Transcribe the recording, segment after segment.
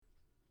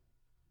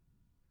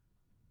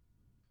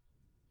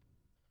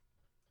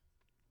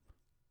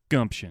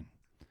Gumption,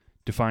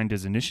 defined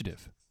as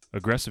initiative,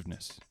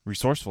 aggressiveness,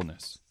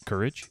 resourcefulness,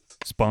 courage,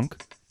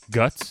 spunk,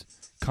 guts,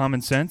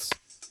 common sense,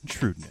 and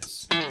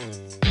shrewdness.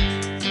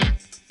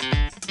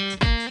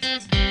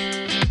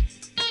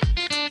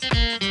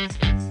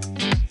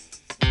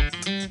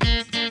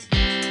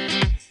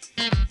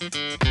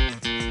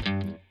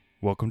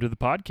 Welcome to the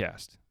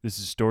podcast. This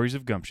is Stories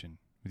of Gumption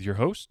with your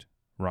host,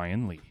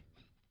 Ryan Lee.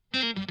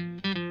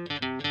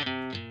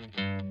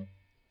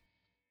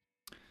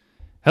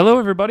 Hello,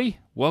 everybody.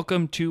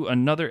 Welcome to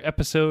another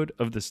episode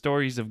of the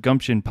Stories of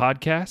Gumption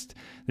podcast.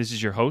 This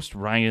is your host,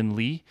 Ryan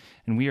Lee,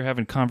 and we are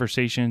having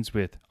conversations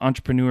with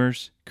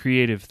entrepreneurs,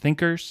 creative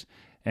thinkers,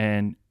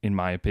 and, in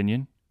my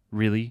opinion,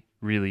 really,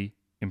 really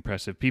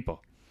impressive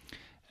people.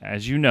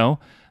 As you know,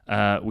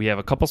 we have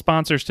a couple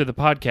sponsors to the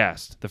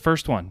podcast. The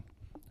first one,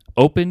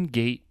 Open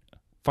Gate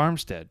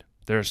Farmstead.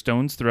 They're a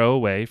stone's throw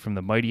away from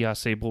the mighty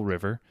AuSable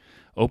River.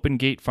 Open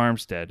Gate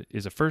Farmstead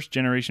is a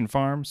first-generation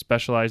farm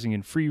specializing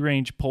in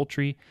free-range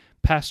poultry,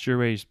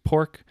 pasture-raised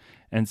pork,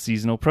 and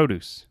seasonal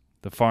produce.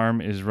 The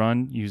farm is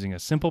run using a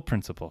simple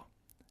principle.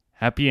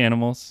 Happy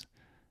animals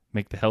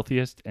make the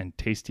healthiest and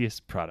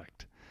tastiest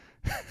product.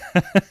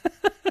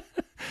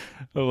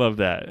 I love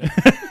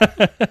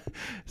that.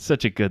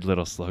 Such a good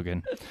little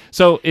slogan.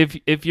 So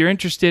if you're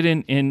interested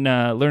in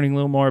learning a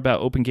little more about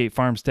Open Gate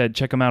Farmstead,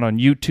 check them out on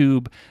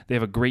YouTube. They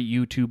have a great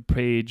YouTube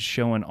page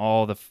showing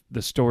all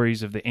the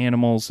stories of the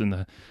animals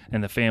and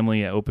the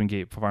family at Open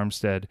Gate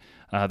Farmstead.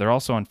 They're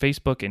also on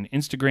Facebook and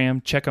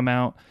Instagram. Check them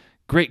out.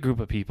 Great group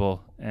of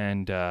people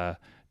and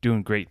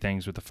doing great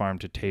things with the farm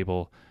to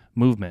table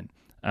movement.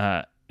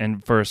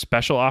 And for a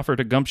special offer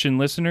to Gumption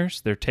listeners,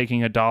 they're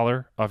taking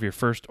 $1 off your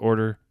first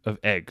order of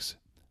eggs.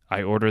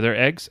 I order their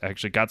eggs. I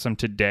actually got some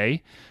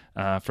today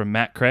from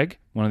Matt Craig,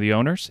 one of the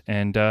owners,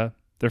 and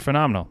they're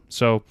phenomenal.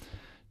 So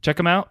check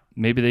them out.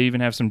 Maybe they even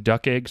have some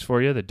duck eggs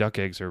for you. The duck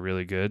eggs are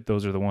really good.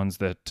 Those are the ones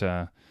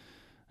that,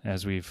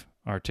 as we've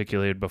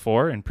articulated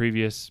before in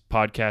previous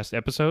podcast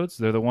episodes,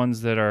 they're the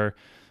ones that are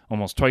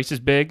almost twice as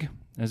big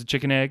as a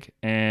chicken egg,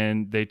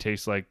 and they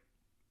taste like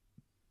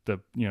the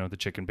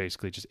chicken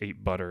basically just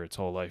ate butter its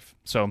whole life.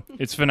 So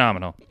it's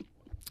phenomenal.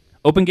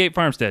 Open Gate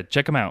Farmstead,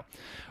 check them out.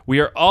 We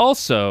are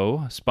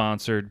also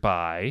sponsored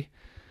by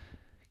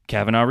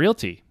Kavanaugh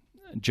Realty.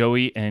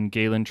 Joey and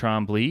Galen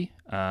Trombley,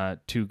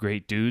 two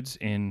great dudes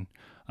in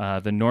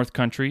the North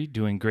Country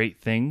doing great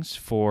things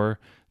for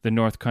the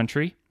North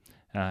Country.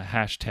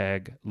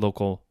 Hashtag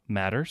local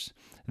matters.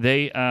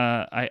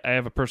 I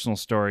have a personal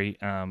story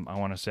I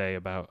want to say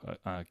about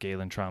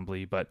Galen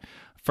Trombley, but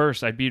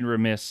first, I'd be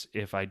remiss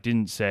if I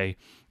didn't say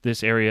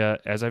this area,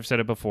 as I've said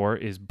it before,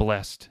 is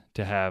blessed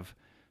to have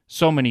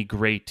so many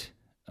great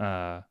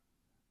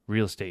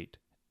real estate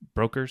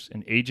brokers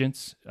and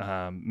agents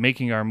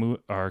making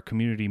our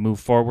community move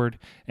forward,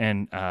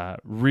 and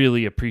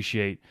really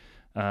appreciate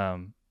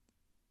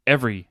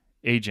every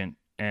agent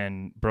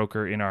and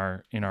broker in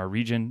our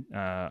region.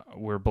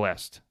 We're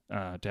blessed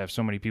to have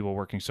so many people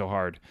working so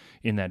hard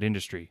in that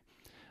industry.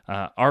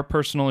 Our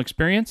personal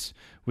experience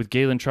with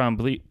Galen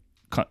Trombley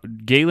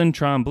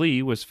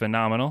was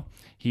phenomenal.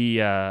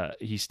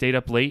 He stayed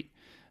up late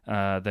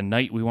the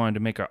night we wanted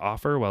to make our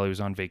offer while he was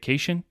on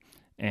vacation,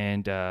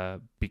 and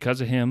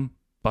because of him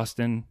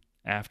busting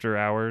after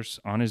hours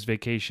on his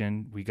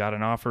vacation, we got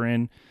an offer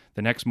in.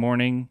 The next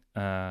morning,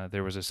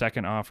 there was a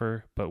second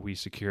offer, but we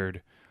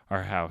secured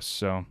our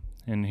house.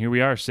 And here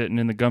we are sitting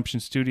in the Gumption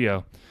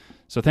studio.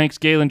 So thanks,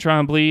 Galen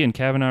Trombley and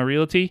Kavanaugh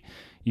Realty.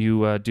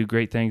 You do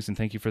great things, and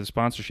thank you for the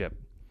sponsorship.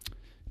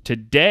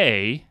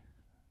 Today,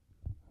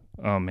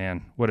 oh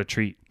man, what a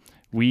treat.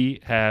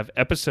 We have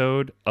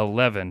episode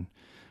 11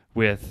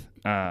 with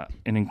an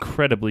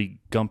incredibly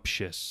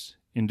gumptious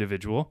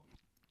individual,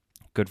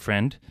 good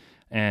friend,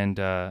 and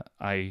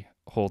I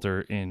hold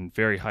her in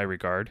very high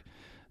regard.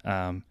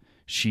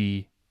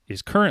 She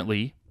is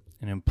currently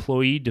an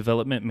employee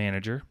development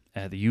manager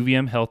at the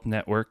UVM Health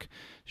Network,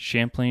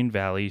 Champlain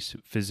Valley's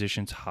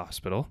Physicians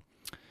Hospital.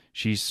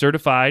 She's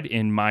certified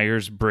in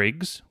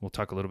Myers-Briggs. We'll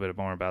talk a little bit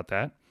more about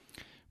that.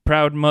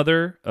 Proud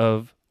mother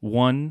of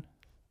one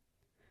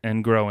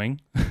and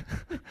growing,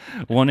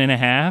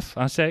 1.5,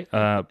 I'll say.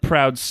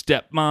 Proud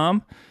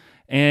stepmom,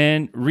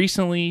 and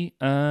recently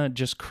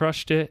just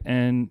crushed it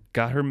and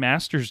got her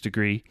master's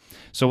degree.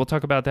 So we'll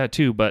talk about that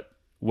too. But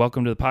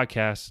welcome to the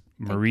podcast,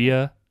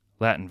 Maria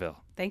Lattenville.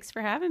 Thanks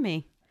for having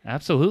me.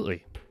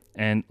 Absolutely.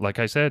 And like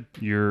I said,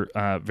 you're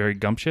very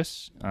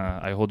gumptious.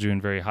 I hold you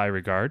in very high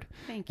regard.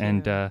 Thank you.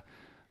 And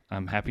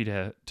I'm happy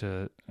to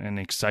and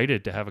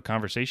excited to have a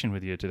conversation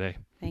with you today.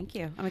 Thank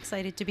you. I'm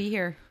excited to be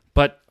here.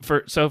 But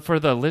for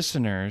the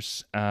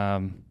listeners,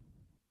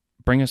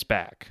 bring us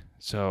back.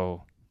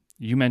 So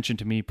you mentioned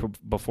to me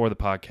before the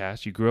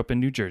podcast, you grew up in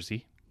New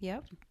Jersey.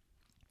 Yep.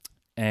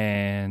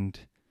 And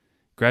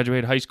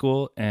graduated high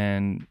school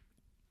and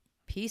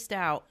Peaced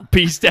out.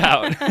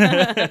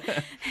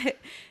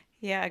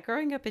 Yeah,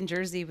 growing up in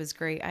Jersey was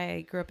great.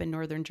 I grew up in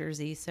northern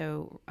Jersey,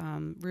 so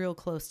real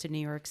close to New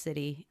York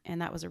City,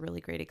 and that was a really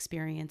great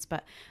experience.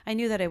 But I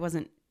knew that I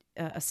wasn't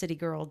a city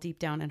girl deep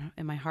down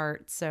in my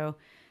heart, so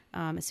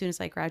As soon as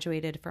I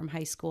graduated from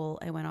high school,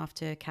 I went off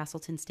to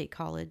Castleton State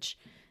College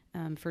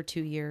for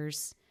 2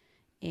 years.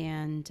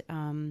 And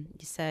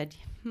he said,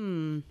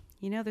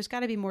 there's got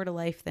to be more to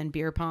life than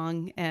beer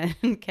pong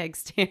and keg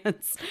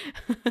stands.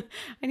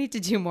 I need to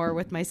do more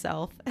with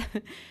myself.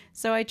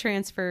 So I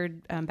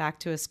transferred back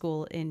to a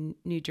school in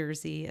New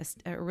Jersey,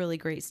 a really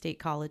great state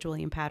college,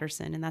 William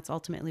Patterson. And that's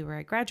ultimately where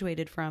I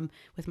graduated from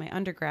with my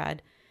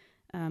undergrad.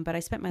 But I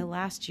spent my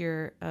last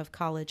year of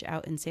college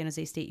out in San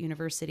Jose State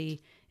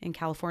University in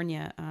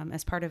California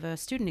as part of a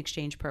student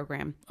exchange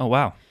program. Oh,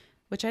 wow.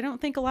 Which I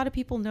don't think a lot of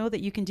people know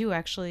that you can do,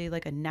 actually,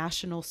 like a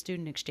national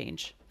student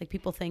exchange. Like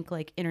people think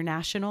like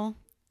international.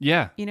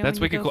 Yeah, You know, that's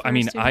when you wicked go cool. I for a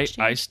mean, student I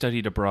exchange?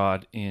 studied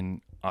abroad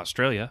in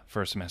Australia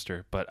for a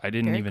semester, but I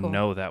didn't Very even cool.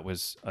 know that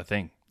was a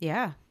thing.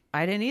 Yeah,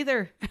 I didn't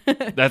either.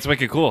 That's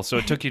wicked cool. So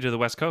it took you to the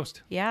West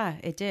Coast. Yeah,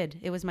 it did.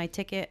 It was my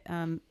ticket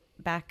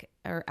back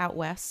or out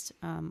west.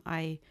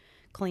 I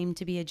claim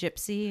to be a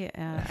gypsy.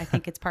 I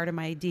think it's part of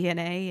my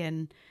DNA,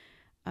 and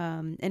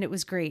it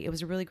was great. It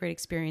was a really great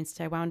experience.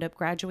 I wound up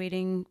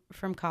graduating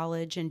from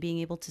college and being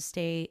able to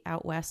stay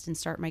out west and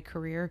start my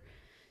career.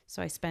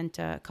 So I spent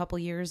a couple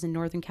years in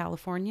Northern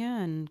California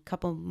and a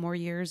couple more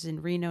years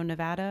in Reno,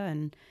 Nevada,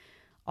 and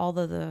all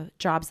of the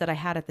jobs that I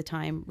had at the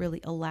time really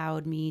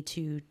allowed me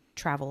to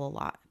travel a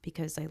lot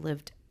because I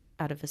lived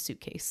out of a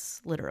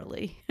suitcase,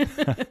 literally.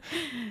 But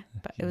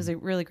it was a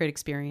really great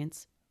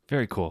experience.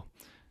 Very cool.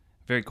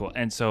 Very cool.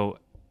 And so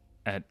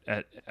at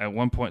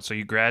one point, so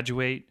you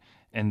graduate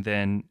and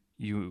then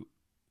you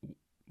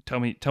tell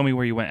me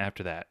where you went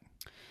after that.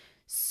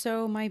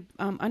 So my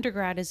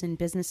undergrad is in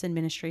business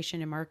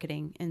administration and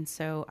marketing. And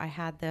so I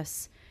had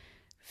this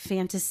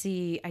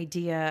fantasy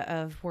idea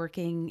of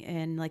working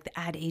in like the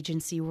ad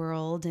agency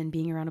world and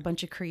being around a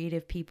bunch of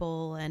creative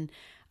people. And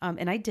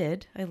I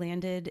did. I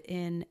landed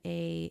in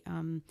a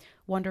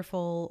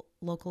wonderful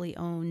locally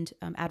owned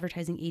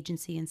advertising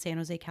agency in San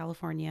Jose,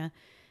 California.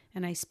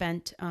 And I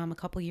spent a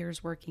couple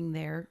years working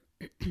there.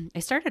 I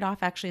started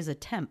off actually as a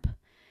temp.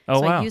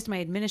 Oh, So wow. I used my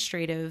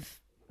administrative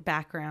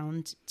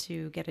background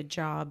to get a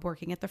job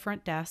working at the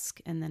front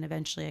desk. And then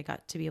eventually I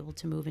got to be able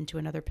to move into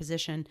another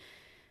position.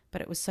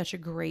 But it was such a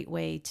great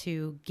way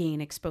to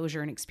gain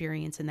exposure and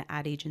experience in the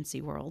ad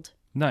agency world.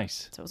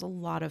 Nice. So it was a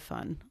lot of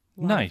fun.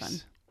 A lot of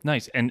fun.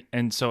 Nice.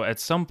 And so at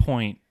some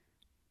point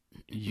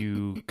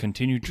you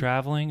continued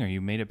traveling or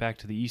you made it back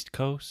to the East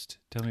Coast.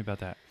 Tell me about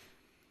that.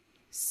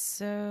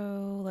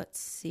 So let's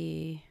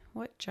see.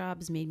 What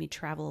jobs made me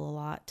travel a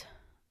lot?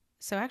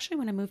 So actually,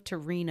 when I moved to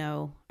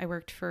Reno, I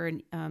worked for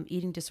an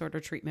eating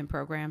disorder treatment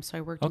program. So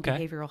I worked in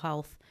behavioral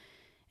health,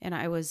 and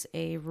I was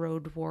a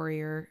road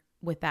warrior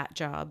with that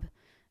job.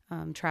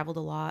 Traveled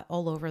a lot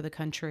all over the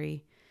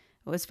country.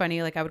 It was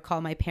funny. Like I would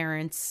call my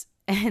parents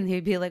and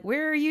they'd be like,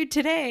 "Where are you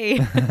today?"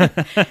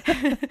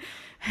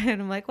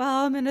 And I'm like,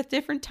 "Well, I'm in a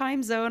different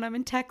time zone. I'm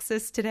in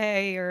Texas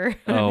today, or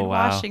I'm in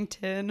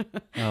Washington."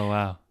 Oh,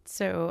 wow.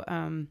 So,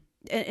 and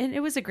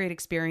it was a great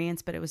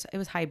experience, but it was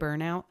high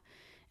burnout.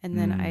 And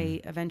then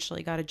I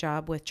eventually got a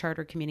job with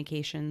Charter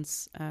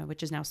Communications,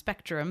 which is now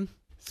Spectrum.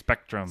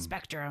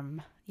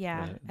 Spectrum.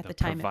 Yeah. At the Mm.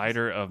 time,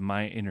 provider of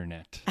my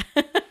internet.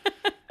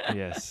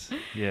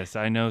 Yes,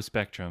 I know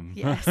Spectrum.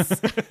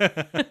 Yes.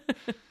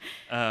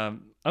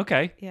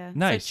 Okay. Yeah.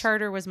 Nice. So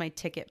Charter was my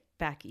ticket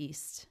back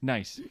east.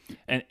 Nice.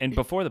 And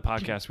before the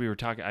podcast, we were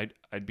talking.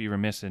 I'd be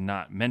remiss in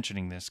not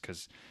mentioning this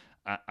because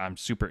I'm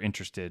super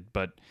interested.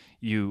 But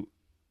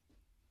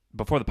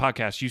before the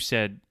podcast, you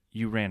said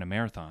you ran a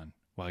marathon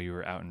while you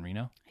were out in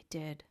Reno. I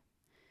did.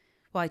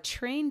 Well, I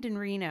trained in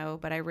Reno,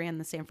 but I ran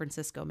the San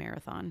Francisco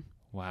Marathon,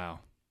 Wow.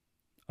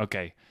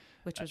 Okay.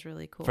 which was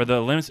really cool. For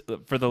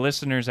the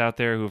listeners out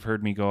there who have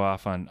heard me go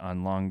off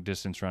on long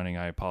distance running,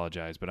 I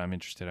apologize, but I'm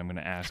interested. I'm going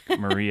to ask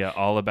Maria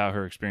all about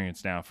her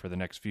experience now for the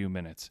next few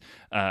minutes.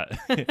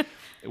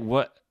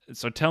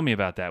 So tell me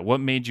about that. What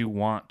made you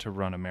want to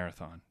run a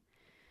marathon?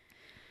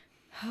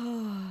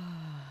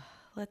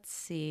 Let's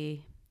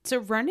see. So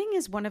running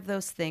is one of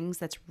those things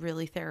that's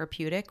really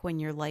therapeutic when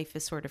your life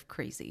is sort of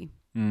crazy.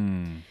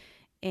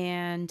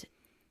 And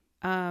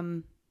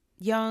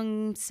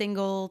young,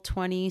 single,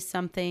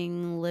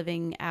 20-something,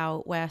 living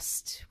out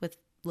west with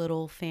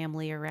little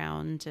family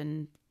around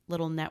and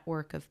little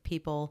network of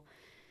people.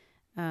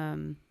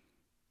 There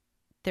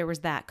was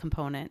that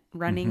component.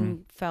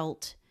 Running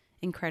felt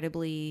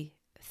incredibly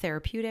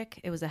therapeutic.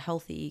 It was a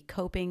healthy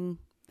coping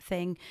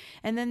thing.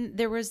 And then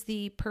there was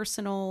the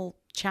personal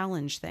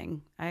challenge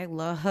thing. I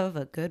love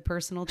a good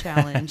personal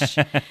challenge.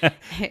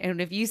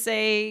 And if you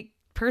say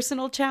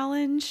personal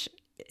challenge,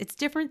 it's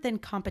different than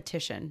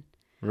competition.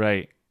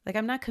 Right. Like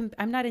I'm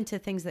not into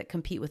things that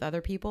compete with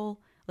other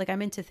people. Like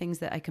I'm into things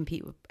that I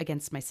compete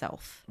against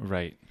myself.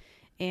 Right.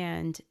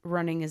 And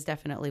running is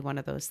definitely one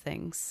of those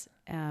things.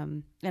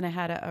 And I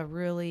had I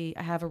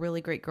have a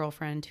really great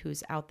girlfriend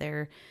who's out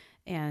there,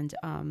 and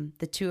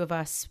the two of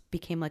us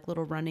became like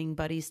little running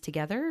buddies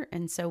together.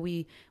 And so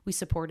we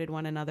supported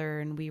one another,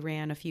 and we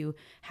ran a few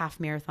half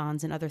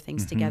marathons and other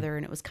things together.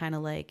 And it was kind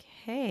of like,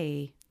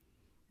 hey,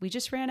 we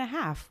just ran a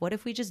half. What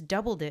if we just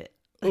doubled it?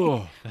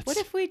 Oh, What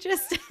if we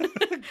just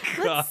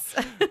let's-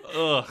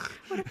 Ugh.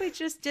 what if we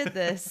just did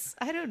this?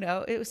 I don't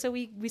know. So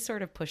we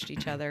sort of pushed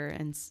each other,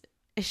 and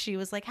she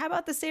was like, "How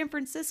about the San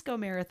Francisco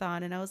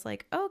Marathon?" And I was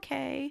like,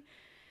 "Okay."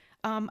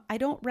 I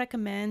don't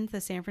recommend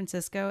the San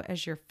Francisco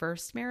as your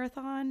first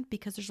marathon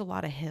because there's a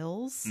lot of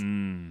hills.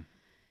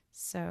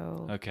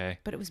 So Okay.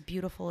 but it was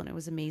beautiful and it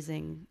was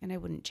amazing, and I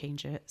wouldn't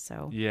change it.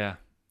 So Yeah.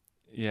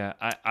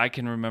 I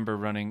can remember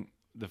running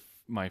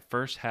my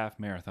first half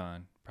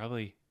marathon.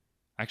 Probably,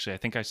 actually, I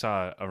think I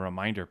saw a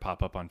reminder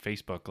pop up on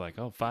Facebook, like,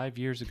 "Oh, 5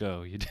 years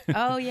ago you did."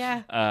 oh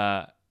yeah,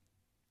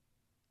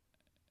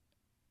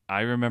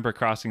 I remember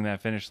crossing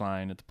that finish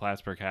line at the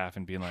Plattsburgh half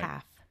and being like,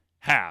 half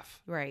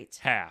half. right.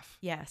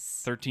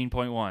 Yes,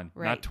 13.1,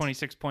 Right. not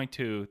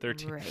 26.2,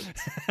 13.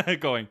 right.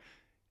 Going,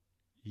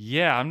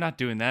 yeah, I'm not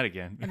doing that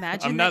again.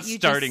 Imagine I'm that not you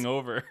starting just-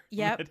 over.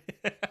 Yep.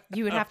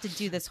 You would have to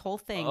do this whole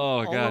thing Oh,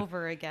 all God.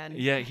 over again.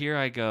 Yeah, here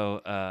I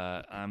go.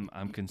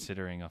 I'm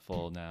considering a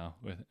full now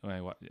with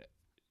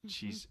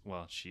she's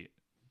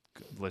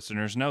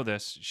listeners know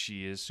this.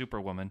 She is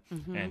Superwoman,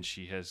 and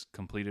she has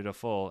completed a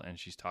full, and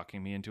she's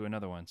talking me into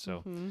another one.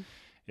 So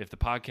if the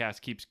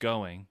podcast keeps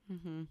going,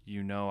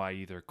 you know I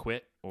either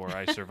quit or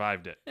I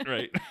survived it.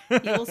 Right?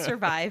 You will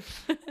survive.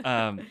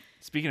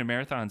 Speaking of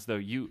marathons, though,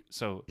 you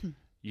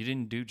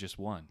didn't do just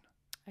one.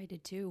 I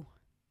did too.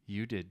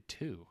 You did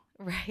two.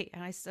 Right.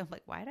 And I'm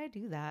like, why did I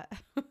do that?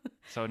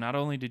 So not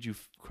only did you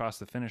cross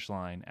the finish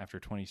line after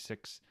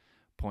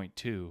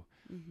 26.2,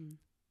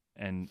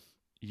 and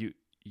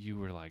you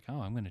were like,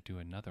 "Oh, I'm going to do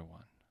another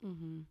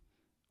one."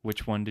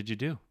 Which one did you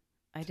do?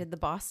 I did the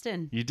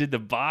Boston. You did the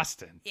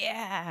Boston.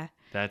 Yeah.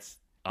 That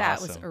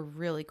That was a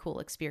really cool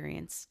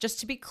experience. Just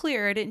to be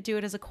clear, I didn't do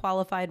it as a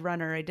qualified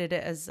runner. I did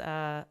it as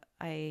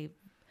I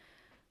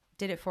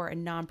did it for a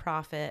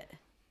nonprofit,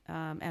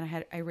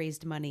 and I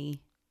raised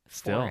money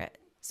Still. for it.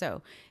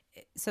 So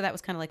that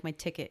was kind of like my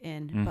ticket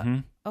in. But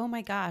oh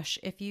my gosh,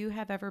 if you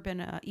have ever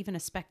been even a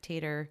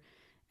spectator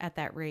at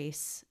that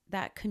race,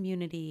 that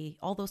community,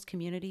 all those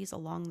communities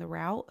along the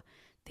route,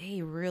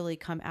 they really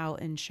come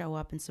out and show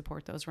up and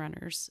support those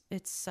runners.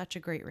 It's such a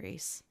great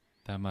race.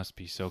 That must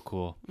be so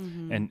cool.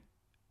 And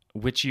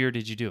which year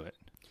did you do it?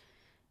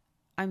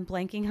 I'm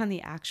blanking on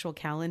the actual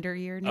calendar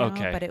year now,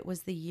 Okay. but it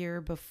was the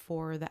year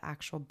before the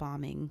actual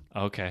bombing.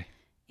 Okay.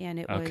 And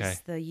it Okay.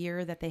 was the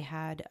year that they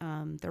had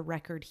the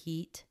record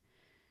heat.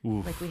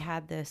 Oof. Like we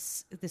had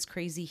this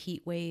crazy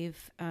heat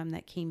wave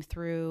that came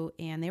through,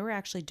 and they were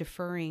actually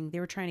deferring. They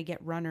were trying to get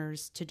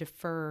runners to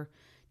defer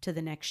to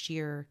the next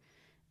year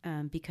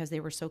because they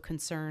were so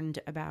concerned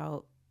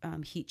about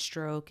heat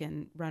stroke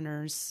and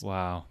runners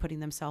Wow. putting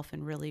themselves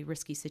in really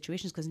risky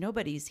situations because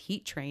nobody's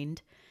heat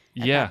trained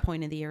at Yeah. that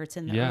point of the year. It's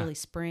in the Yeah. early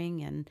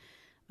spring, and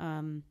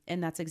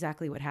that's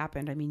exactly what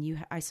happened. I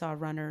mean, I saw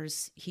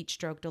runners heat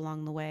stroked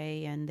along the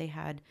way, and they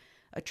had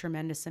a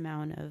tremendous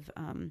amount of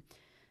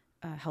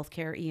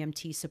healthcare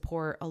EMT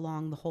support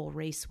along the whole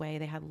raceway.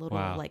 They had little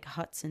Wow. like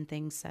huts and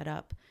things set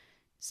up.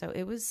 So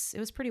it was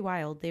pretty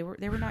wild. They were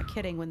not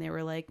kidding when they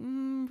were like,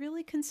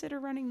 really consider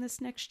running this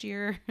next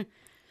year.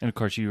 And of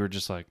course, you were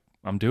just like,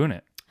 "I'm doing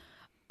it."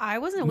 I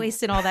wasn't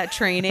wasting all that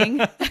training.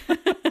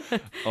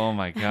 Oh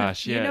my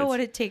gosh! Yeah. You know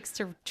what it takes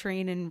to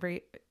train and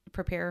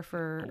prepare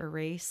for a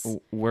race.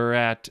 We're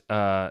at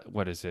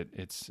what is it?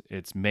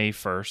 It's May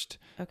 1st.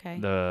 Okay.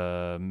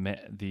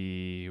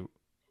 The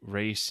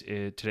race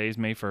today's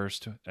May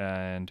 1st,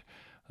 and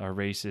our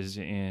race is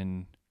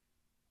in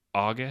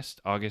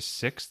August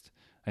 6th,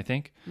 I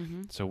think.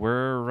 So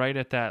we're right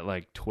at that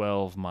like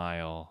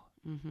 12-mile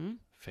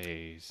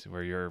phase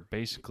where you're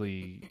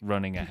basically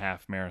running a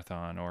half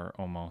marathon or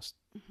almost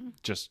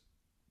just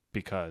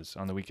because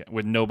on the weekend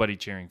with nobody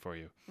cheering for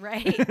you.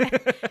 Right.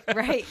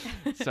 Right.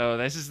 So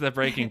this is the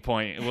breaking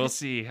point. We'll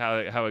see how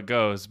it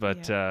goes,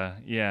 but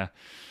yeah.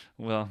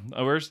 Well,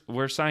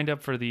 we're signed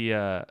up for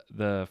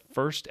the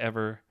first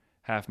ever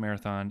half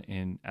marathon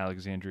in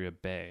Alexandria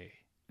Bay.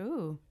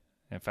 Ooh.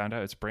 I found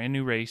out it's a brand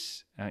new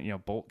race,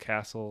 Bolt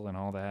Castle and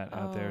all that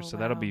out there. So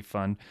that'll wow. be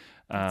fun.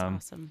 That's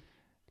awesome.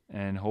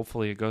 And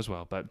hopefully it goes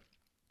well. But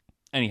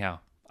anyhow,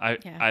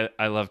 Yeah.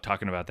 I love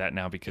talking about that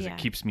now because Yeah. it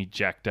keeps me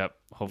jacked up.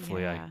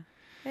 Hopefully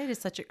It is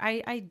such a.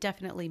 I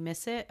definitely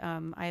miss it.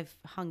 I've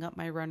hung up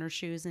my runner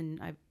shoes,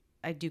 and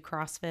I do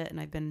CrossFit, and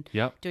I've been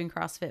Yep. doing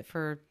CrossFit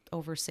for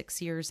over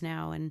 6 years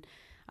now, and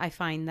I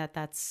find that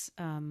that's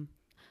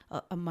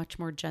a much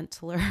more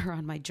gentler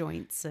on my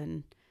joints,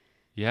 and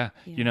Yeah.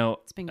 Yeah,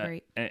 it's been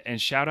great.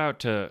 And shout out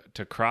to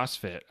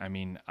CrossFit. I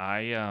mean,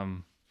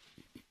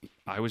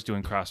 I was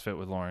doing CrossFit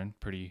with Lauren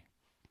pretty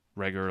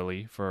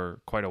regularly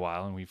for quite a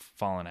while, and we've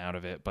fallen out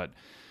of it. But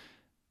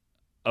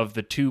of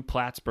the 2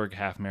 Plattsburgh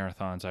half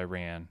marathons I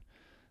ran,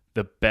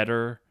 the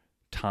better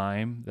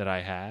time that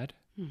I had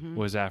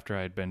was after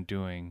I'd been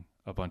doing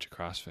a bunch of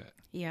CrossFit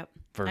yep.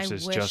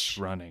 versus just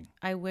running.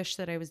 I wish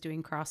that I was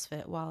doing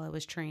CrossFit while I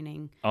was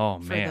training. Oh,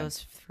 for man.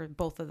 for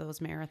both of those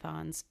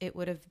marathons, it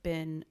would have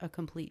been a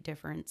complete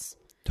difference.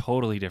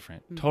 Totally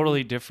different.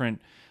 Totally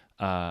different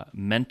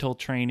mental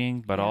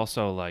training, but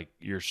also like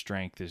your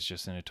strength is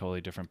just in a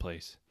totally different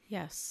place.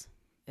 Yes,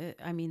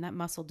 I mean, that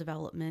muscle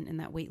development and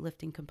that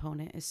weightlifting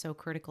component is so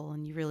critical,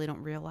 and you really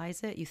don't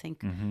realize it. You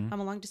think I'm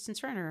a long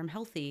distance runner, I'm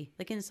healthy.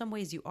 Like in some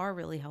ways you are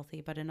really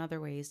healthy, but in other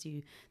ways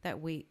that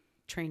weight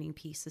training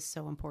piece is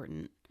so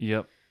important.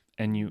 Yep.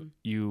 And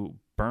you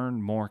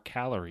burn more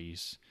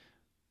calories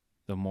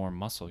the more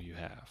muscle you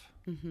have.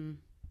 Mm-hmm.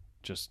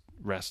 Just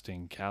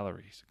resting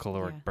calories,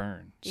 caloric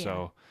burn. Yeah.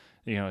 So,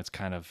 it's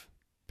kind of,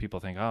 people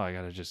think, oh, I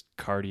got to just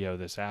cardio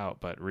this out.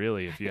 But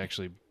really, if you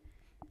actually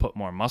put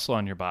more muscle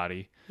on your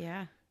body,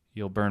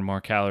 you'll burn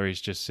more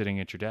calories just sitting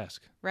at your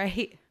desk.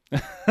 Right.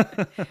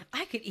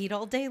 I could eat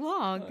all day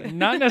long.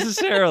 Not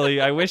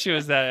necessarily. I wish it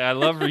was that. I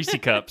love Reese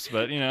cups,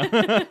 but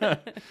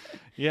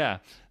yeah.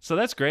 So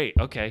that's great.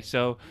 Okay,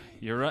 so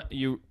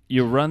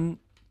you run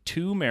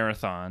 2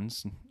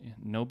 marathons.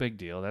 No big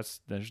deal.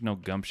 There's no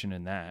gumption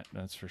in that.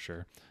 That's for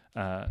sure.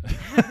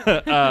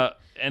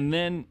 And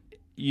then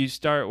you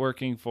start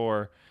working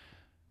for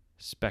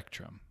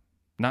Spectrum,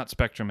 not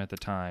Spectrum at the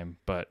time,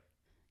 but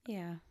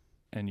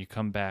and you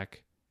come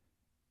back.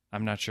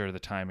 I'm not sure of the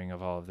timing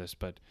of all of this,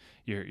 but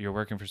you're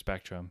working for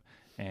Spectrum,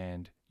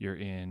 and you're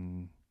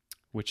in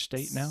which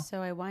state now?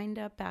 So I wind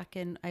up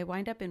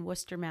in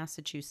Worcester,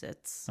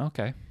 Massachusetts.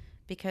 Okay.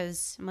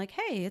 Because I'm like,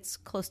 hey, it's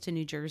close to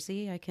New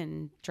Jersey. I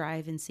can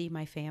drive and see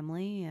my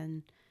family.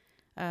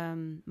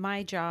 And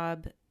my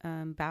job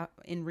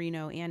in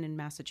Reno and in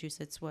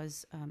Massachusetts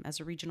was as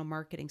a regional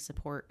marketing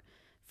support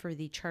for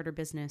the charter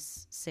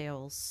business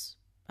sales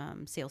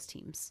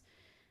teams.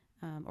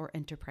 Or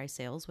enterprise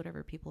sales,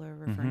 whatever people are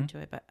referring to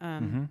it. But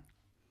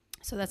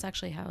so that's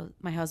actually how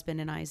my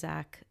husband and I,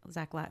 Zach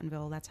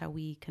Lattenville, that's how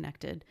we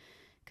connected,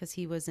 because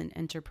he was an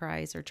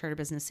enterprise or charter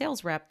business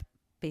sales rep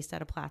based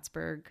out of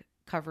Plattsburgh,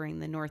 covering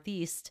the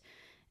Northeast,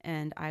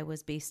 and I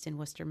was based in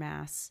Worcester,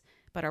 Mass.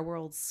 But our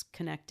worlds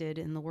connected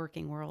in the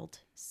working world,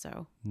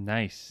 so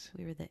nice.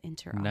 We were the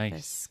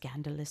inter-office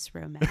scandalous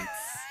romance.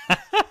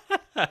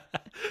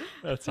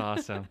 That's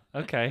awesome.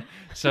 Okay.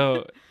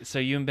 So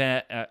you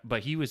met,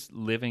 but he was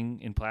living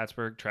in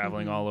Plattsburgh,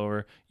 traveling all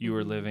over. You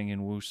were living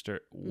in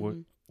Worcester.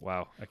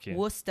 Wow. I can't.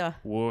 Worcester.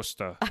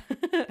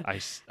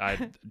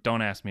 I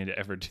don't ask me to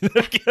ever do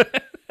that again.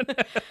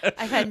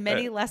 I had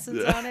many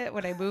lessons on it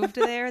when I moved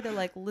there. They're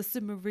like,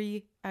 listen,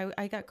 Marie.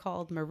 I got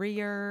called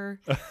Maria,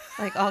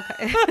 like all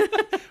kinds.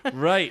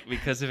 Right.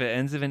 Because if it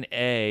ends with an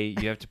A,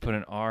 you have to put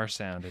an R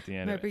sound at the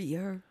end.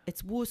 Maria.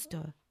 It's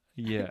Worcester.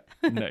 Yeah,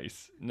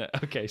 nice. No,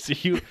 okay, so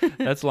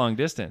that's long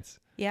distance.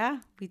 Yeah,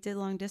 we did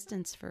long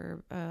distance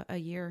for a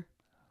year.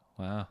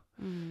 Wow.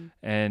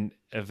 And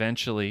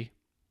eventually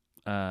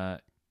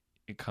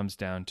it comes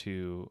down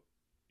to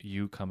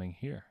you coming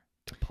here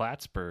to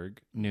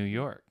Plattsburgh, New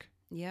York.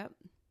 Yep.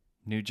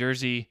 New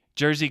Jersey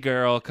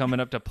girl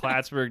coming up to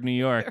Plattsburgh, New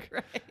York,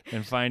 right.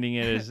 And finding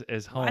it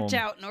as home. Watch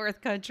out,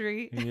 North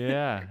Country.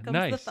 Yeah, Here comes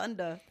nice. the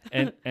thunder.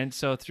 and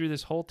so through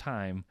this whole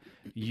time,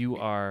 you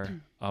are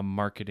a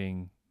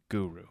marketing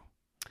guru.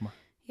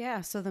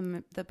 Yeah, so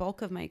the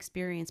bulk of my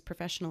experience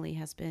professionally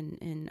has been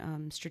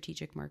in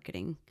strategic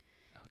marketing.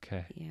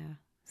 Okay. Yeah.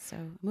 So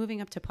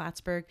moving up to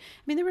Plattsburgh,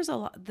 I mean, there was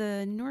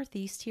the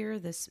Northeast here,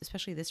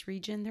 especially this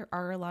region, there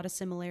are a lot of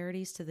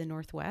similarities to the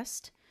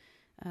Northwest.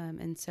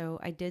 And so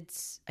I did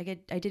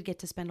get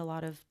to spend a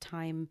lot of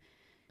time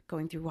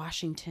going through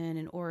Washington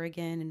and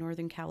Oregon and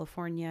Northern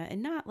California,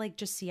 and not like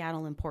just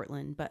Seattle and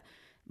Portland, but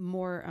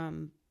more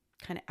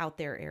kind of out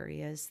there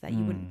areas that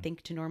you wouldn't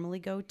think to normally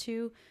go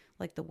to,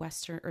 like the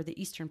western or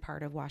the eastern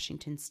part of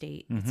Washington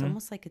State. It's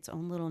almost like its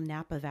own little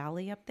Napa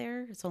Valley up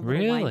there. Its own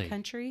little wine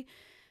country.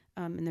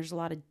 And there's a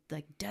lot of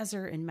like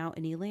desert and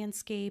mountainy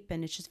landscape,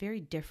 and it's just very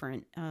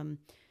different and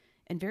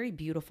very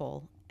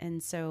beautiful.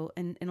 And so,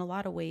 in a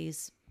lot of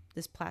ways,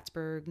 this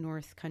Plattsburgh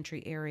North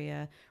Country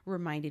area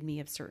reminded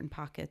me of certain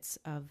pockets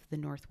of the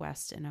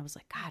Northwest. And I was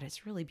like, God,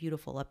 it's really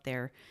beautiful up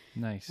there.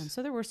 Nice.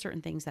 So there were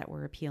certain things that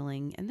were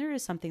appealing. And there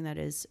is something that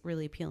is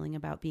really appealing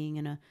about being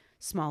in a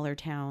smaller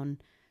town,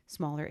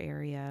 smaller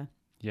area.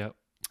 Yep.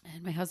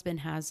 And my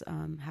husband has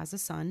a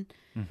son.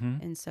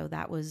 And so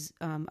that was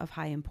of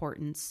high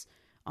importance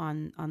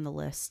on the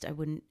list. I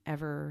wouldn't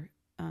ever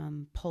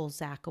pull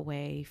Zach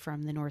away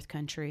from the North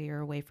Country or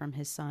away from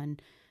his son.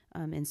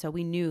 And so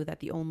we knew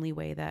that the only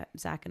way that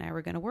Zach and I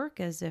were going to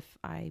work is if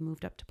I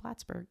moved up to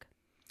Plattsburgh.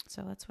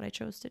 So that's what I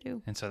chose to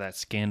do. And so that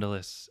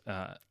scandalous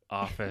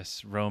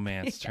office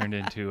romance turned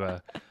into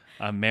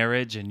a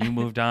marriage, and you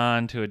moved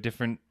on to a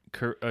different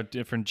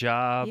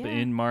job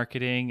in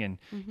marketing, and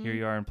here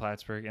you are in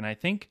Plattsburgh. And I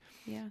think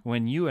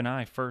when you and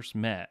I first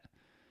met,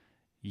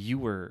 you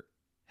were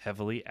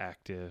heavily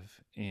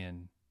active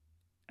in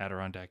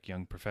Adirondack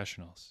Young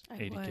Professionals,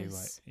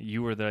 ADKY.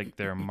 You were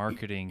their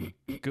marketing.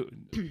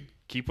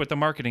 Keep with the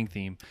marketing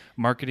theme.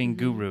 Marketing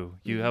guru.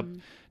 You helped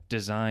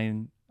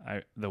design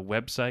the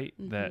website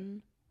that,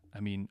 I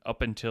mean,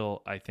 up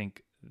until I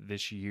think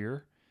this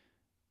year,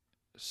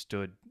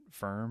 stood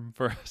firm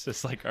for us.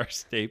 It's like our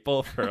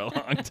staple for a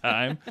long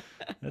time.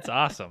 That's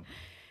awesome.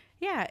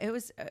 Yeah, it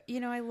was.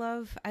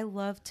 I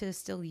love to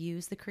still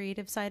use the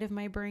creative side of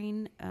my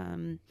brain,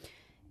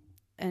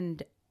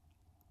 and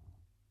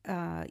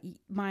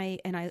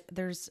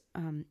there's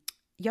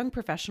young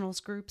professionals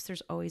groups.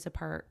 There's always a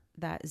part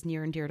that is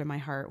near and dear to my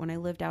heart. When I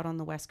lived out on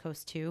the West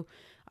Coast too,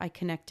 I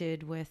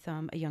connected with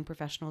a young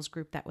professionals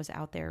group that was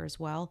out there as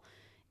well.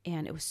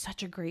 And it was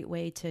such a great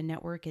way to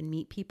network and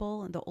meet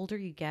people. And the older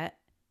you get,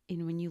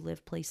 and when you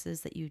live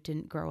places that you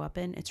didn't grow up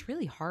in, it's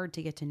really hard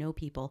to get to know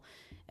people.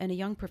 And a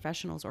young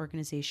professionals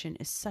organization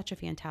is such a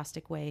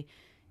fantastic way,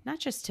 not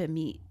just to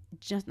meet,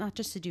 not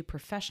just to do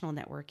professional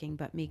networking,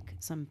 but make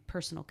some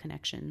personal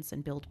connections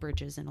and build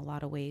bridges in a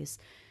lot of ways.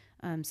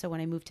 So when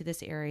I moved to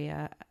this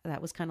area,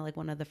 that was kind of like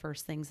one of the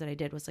first things that I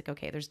did was like,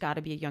 okay, there's got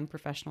to be a young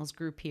professionals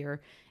group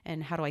here,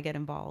 and how do I get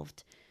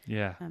involved?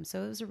 Yeah.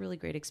 So it was a really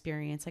great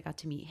experience. I got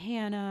to meet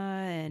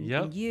Hannah and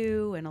Yep.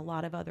 you and a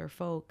lot of other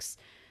folks.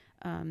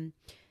 And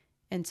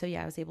so,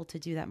 yeah, I was able to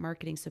do that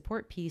marketing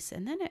support piece.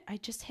 And then I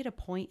just hit a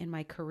point in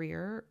my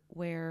career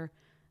where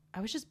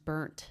I was just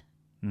burnt.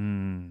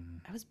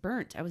 I was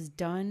burnt. I was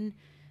done.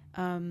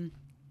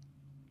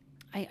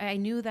 I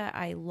knew that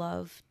I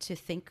love to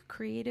think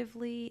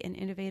creatively and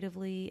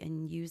innovatively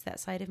and use that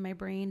side of my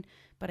brain,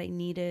 but I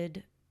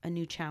needed a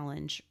new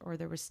challenge, or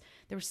there was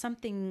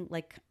something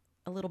like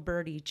a little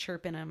birdie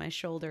chirping on my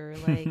shoulder,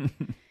 like,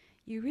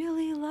 you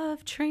really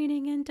love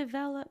training and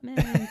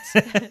development.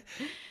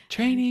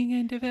 Training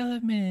and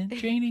development.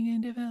 Training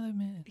and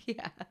development.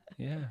 Yeah.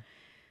 Yeah.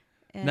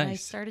 And I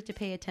Nice. started to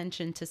pay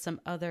attention to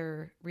some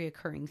other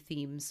reoccurring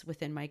themes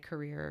within my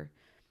career,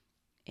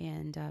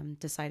 and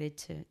decided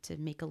to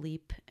make a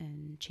leap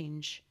and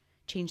change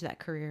that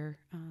career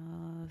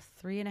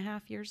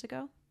 3.5 years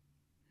ago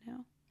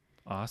now.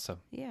 Awesome.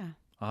 Yeah.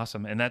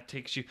 Awesome. And that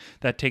takes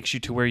you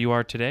to where you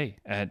are today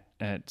at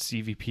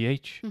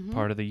CVPH,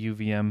 part of the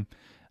UVM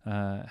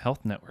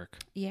Health Network.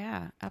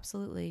 Yeah,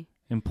 absolutely.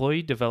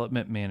 Employee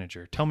Development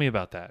Manager. Tell me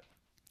about that.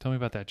 Tell me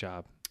about that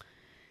job.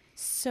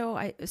 So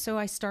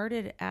I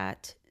started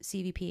at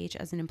CVPH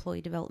as an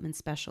employee development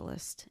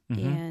specialist,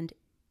 and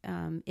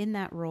in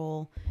that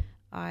role,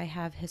 I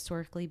have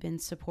historically been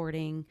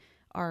supporting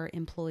our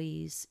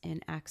employees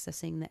in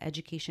accessing the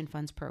Education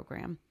Funds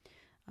program.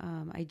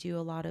 I do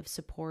a lot of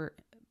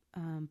support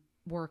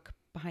work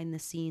behind the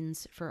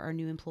scenes for our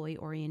new employee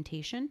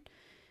orientation,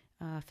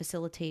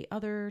 facilitate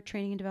other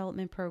training and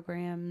development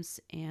programs,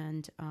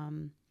 and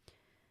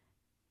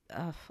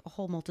a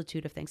whole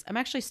multitude of things. I'm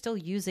actually still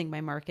using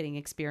my marketing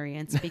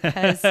experience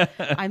because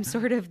I'm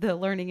sort of the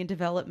learning and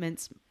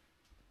development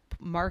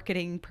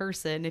marketing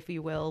person, if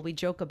you will. We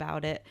joke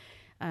about it.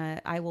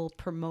 I will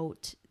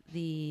promote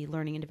the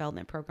learning and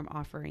development program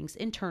offerings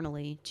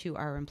internally to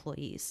our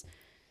employees.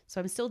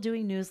 So I'm still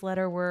doing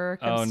newsletter work.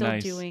 I'm still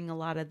nice. doing a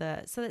lot of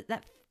so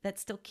that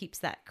still keeps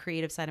that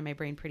creative side of my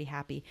brain pretty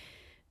happy.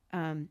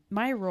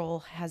 My role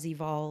has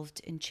evolved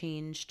and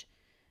changed.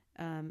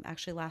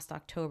 Actually, last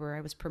October,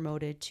 I was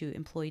promoted to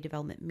employee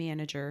development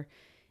manager.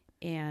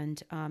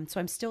 And so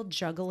I'm still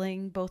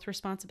juggling both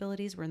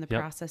responsibilities. We're in the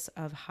process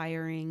of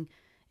hiring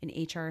an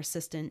HR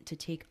assistant to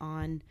take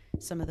on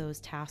some of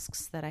those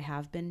tasks that I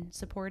have been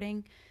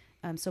supporting.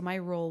 So my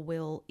role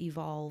will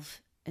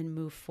evolve and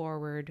move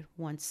forward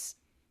once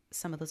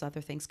some of those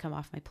other things come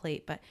off my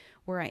plate. But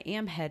where I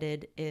am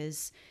headed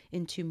is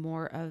into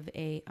more of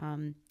a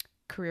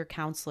career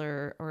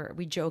counselor, or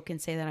we joke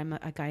and say that I'm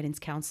a guidance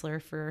counselor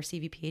for our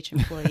CVPH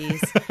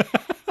employees.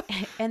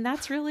 And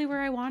that's really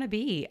where I want to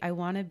be. I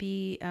want to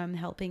be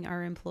helping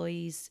our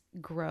employees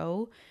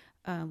grow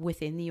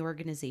within the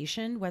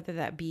organization, whether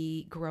that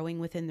be growing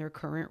within their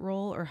current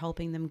role or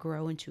helping them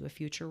grow into a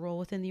future role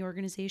within the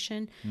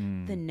organization.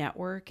 The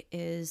network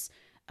is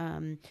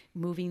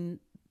moving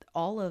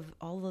all of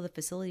the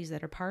facilities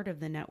that are part of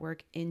the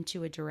network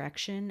into a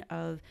direction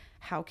of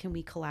how can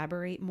we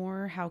collaborate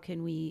more? How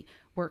can we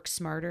work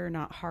smarter,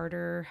 not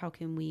harder? How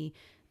can we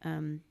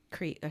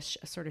create a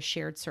sort of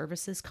shared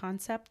services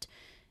concept?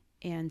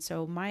 And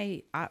so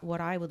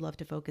what I would love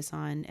to focus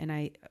on, and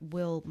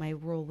my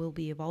role will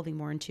be evolving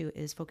more into,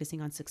 is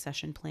focusing on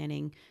succession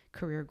planning,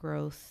 career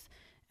growth,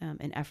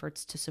 and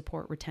efforts to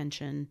support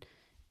retention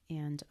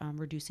and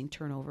reducing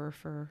turnover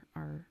for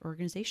our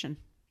organization.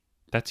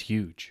 That's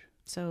huge.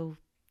 So,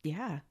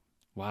 yeah.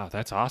 Wow,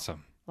 that's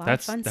awesome. A lot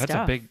of fun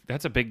stuff.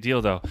 That's a big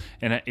deal though.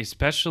 And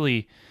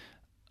especially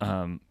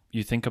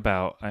you think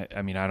about,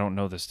 I mean, I don't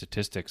know the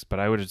statistics, but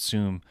I would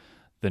assume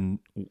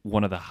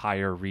one of the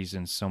higher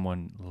reasons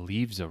someone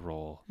leaves a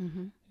role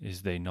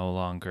is they no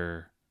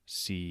longer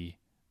see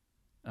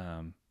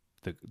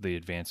the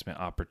advancement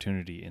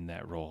opportunity in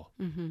that role.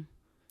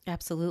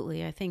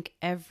 Absolutely. I think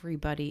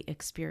everybody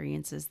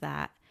experiences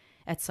that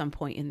at some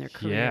point in their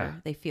career. Yeah.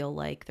 They feel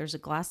like there's a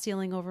glass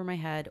ceiling over my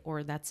head,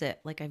 or that's it.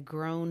 Like I've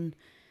grown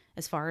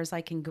as far as I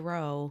can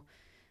grow.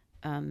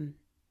 And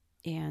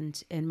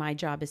my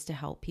job is to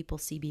help people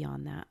see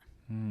beyond that.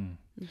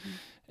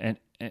 And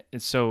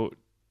so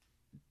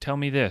tell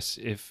me this,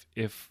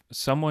 if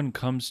someone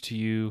comes to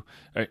you,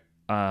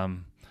 within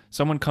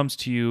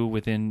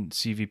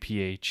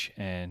CVPH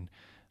and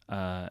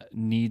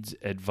needs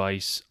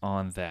advice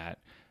on that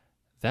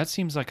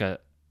seems like a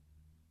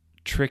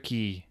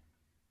tricky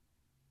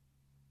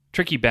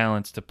tricky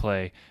balance to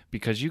play,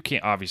 because you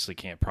obviously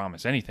can't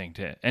promise anything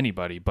to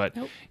anybody, but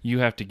Nope. you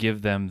have to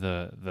give them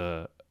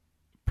the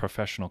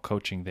professional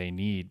coaching they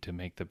need to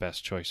make the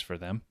best choice for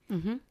them.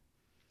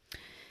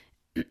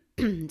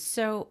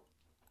 So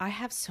I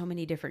have so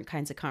many different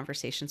kinds of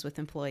conversations with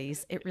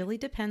employees. It really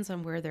depends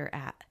on where they're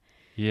at.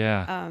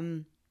 Yeah.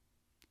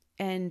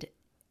 And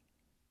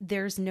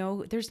there's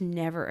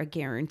never a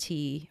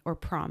guarantee or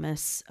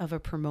promise of a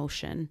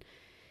promotion.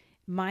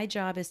 My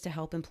job is to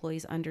help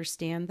employees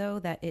understand, though,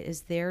 that it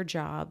is their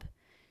job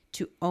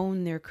to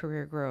own their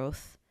career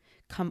growth,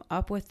 come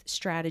up with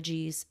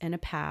strategies and a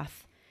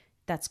path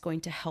that's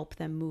going to help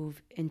them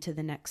move into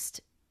the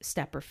next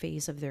step or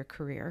phase of their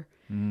career.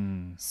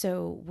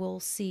 So we'll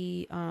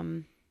see,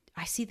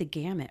 I see the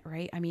gamut,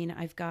 right? I mean,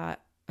 I've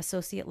got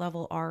associate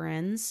level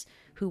RNs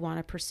who want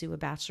to pursue a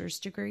bachelor's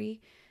degree.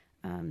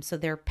 So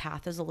their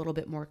path is a little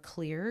bit more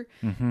clear,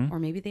 or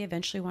maybe they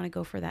eventually want to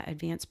go for that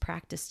advanced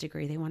practice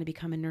degree. They want to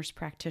become a nurse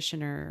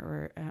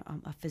practitioner or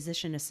a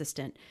physician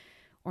assistant,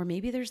 or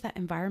maybe there's that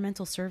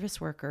environmental service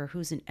worker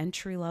who's an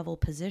entry level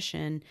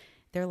position.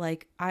 They're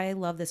like, I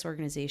love this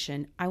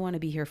organization. I want to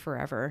be here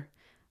forever.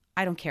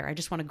 I don't care. I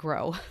just want to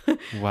grow.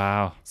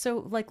 Wow.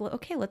 So like,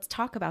 okay, let's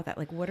talk about that.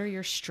 Like, what are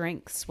your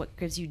strengths? What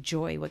gives you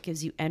joy? What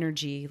gives you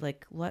energy?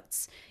 Like,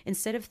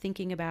 instead of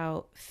thinking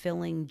about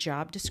filling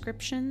job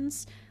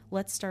descriptions,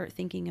 let's start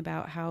thinking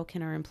about how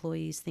can our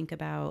employees think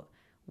about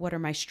what are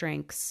my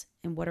strengths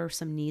and what are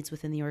some needs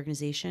within the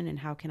organization, and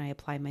how can I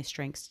apply my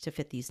strengths to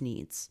fit these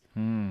needs?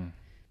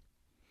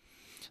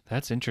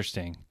 That's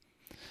interesting.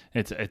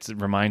 It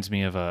reminds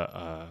me of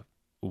a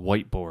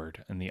whiteboard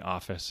in the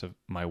office of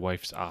my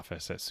wife's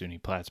office at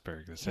SUNY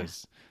Plattsburgh that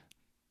says,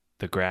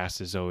 the grass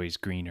is always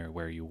greener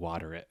where you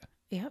water it.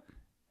 Yep.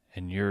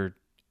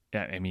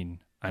 And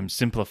I'm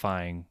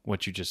simplifying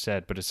what you just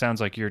said, but it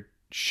sounds like you're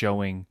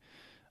showing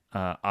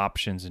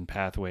options and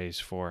pathways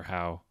for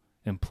how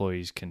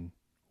employees can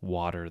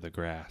water the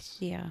grass.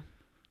 Yeah.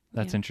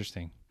 That's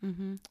interesting.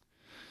 Mm-hmm.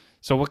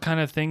 So what kind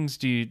of things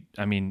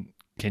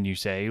can you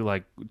say,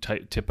 like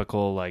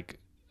typical, like,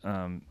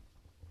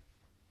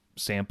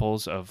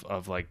 samples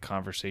of like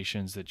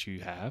conversations that you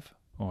have?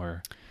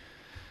 Or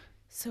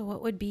so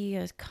what would be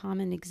a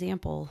common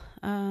example?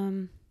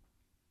 Some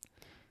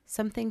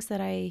things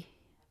that I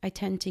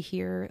tend to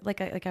hear,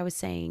 like I was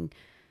saying,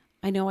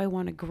 I know I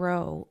want to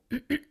grow,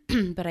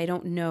 but I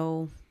don't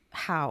know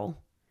how.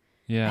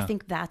 Yeah. I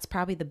think that's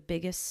probably the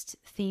biggest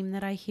theme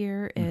that I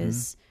hear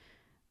is,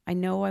 I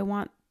know I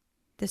want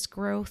this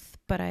growth,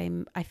 but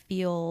I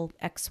feel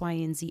X, Y,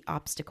 and Z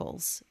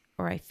obstacles,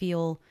 or I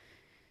feel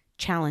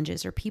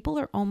challenges, or people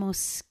are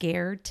almost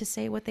scared to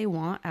say what they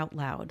want out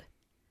loud.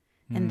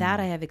 And that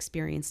I have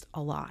experienced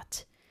a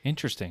lot.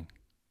 Interesting.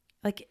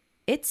 Like,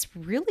 it's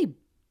really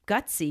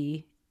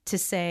gutsy to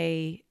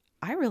say,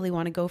 I really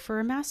want to go for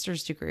a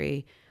master's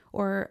degree,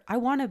 or I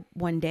want to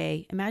one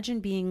day,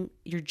 imagine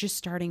you're just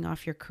starting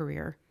off your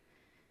career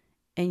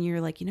and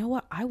you're like, you know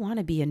what? I want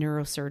to be a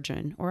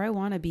neurosurgeon, or I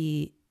want to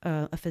be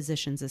a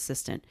physician's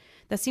assistant.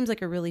 That seems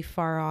like a really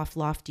far off,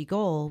 lofty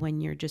goal when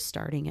you're just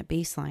starting at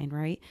baseline,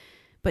 right?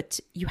 But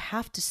you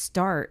have to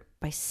start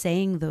by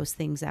saying those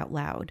things out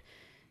loud.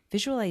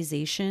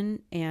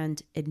 Visualization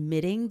and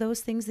admitting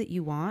those things that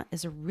you want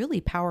is a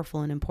really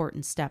powerful and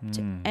important step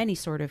to any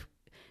sort of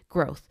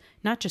growth,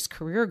 not just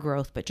career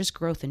growth, but just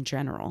growth in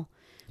general.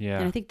 Yeah.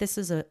 And I think this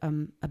is a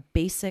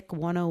basic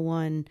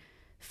 101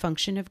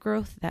 function of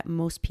growth that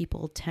most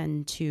people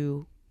tend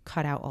to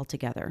cut out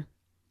altogether,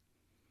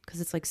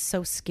 because it's like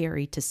so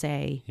scary to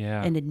say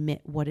and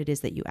admit what it is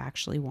that you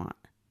actually want.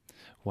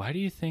 Why do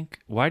you think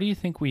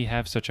we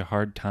have such a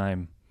hard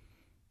time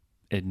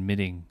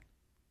admitting,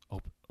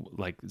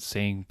 like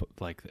saying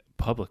like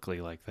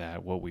publicly like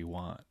that, what we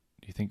want?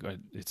 Do you think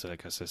it's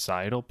like a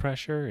societal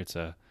pressure? It's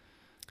a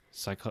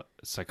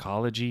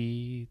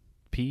psychology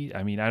piece?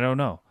 I mean, I don't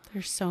know.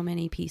 There's so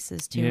many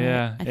pieces to it.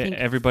 Yeah, I think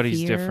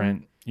everybody's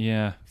different.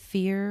 Yeah.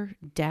 Fear,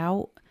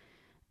 doubt,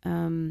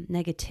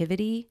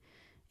 negativity.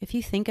 If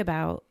you think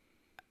about,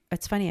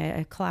 it's funny,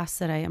 a class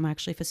that I am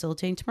actually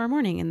facilitating tomorrow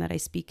morning and that I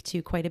speak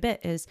to quite a bit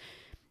is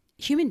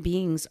human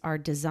beings are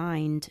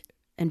designed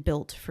and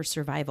built for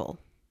survival.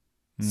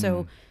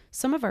 So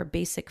some of our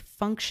basic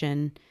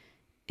function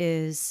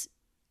is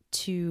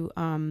to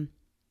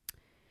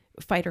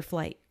fight or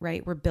flight,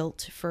 right? We're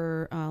built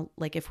for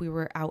like if we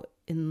were out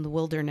in the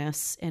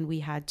wilderness and we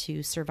had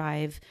to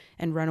survive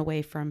and run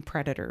away from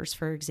predators,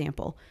 for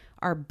example,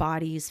 our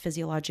bodies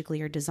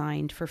physiologically are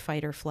designed for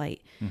fight or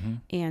flight.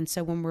 And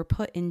so when we're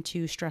put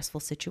into stressful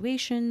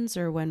situations,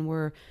 or when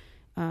we're,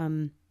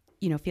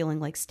 feeling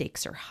like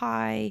stakes are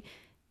high,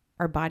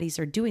 our bodies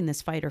are doing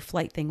this fight or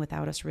flight thing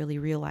without us really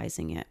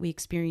realizing it. We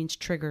experience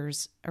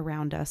triggers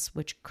around us,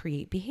 which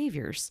create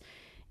behaviors.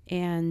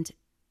 And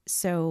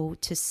So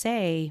to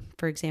say,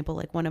 for example,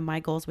 like one of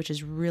my goals, which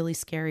is really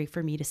scary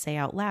for me to say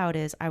out loud,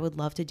 is I would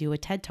love to do a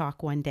TED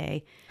Talk one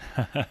day.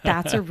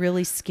 That's a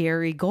really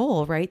scary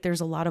goal, right? There's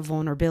a lot of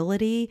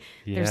vulnerability.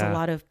 There's a Yeah.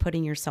 lot of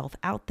putting yourself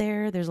out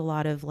there. There's a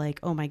lot of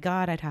like, oh my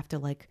God, I'd have to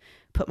like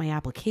put my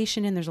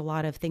application in. There's a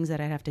lot of things that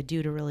I'd have to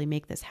do to really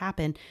make this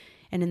happen.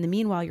 And in the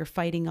meanwhile, you're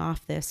fighting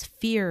off this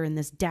fear and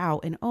this doubt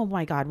and, oh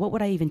my God, what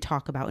would I even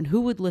talk about? And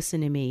who would listen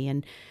to me?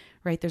 And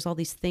right, there's all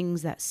these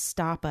things that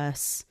stop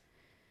us.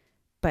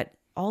 But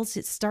all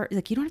it start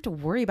like you don't have to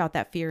worry about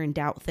that fear and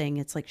doubt thing.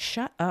 It's like,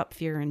 shut up,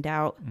 fear and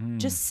doubt.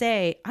 Just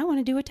say, I want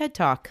to do a TED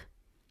Talk.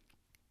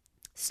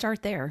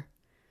 Start there.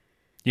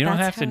 You don't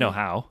That's have to know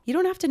how. You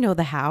don't have to know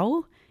the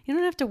how. You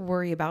don't have to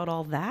worry about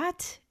all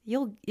that.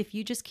 If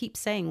you just keep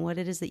saying what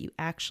it is that you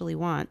actually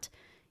want,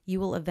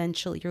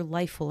 your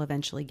life will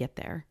eventually get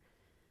there.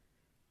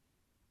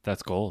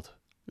 That's gold.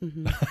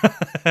 Mm-hmm.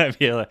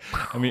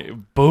 I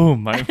mean,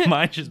 boom, my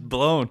mind just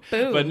blown.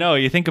 Boom. But no,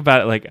 you think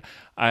about it, like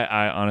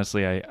I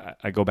honestly,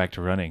 I go back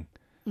to running.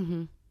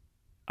 Mm-hmm.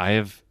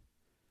 I've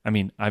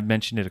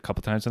mentioned it a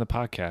couple times on the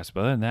podcast,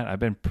 but other than that, I've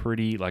been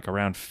pretty, like,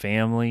 around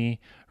family,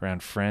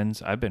 around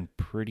friends, I've been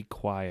pretty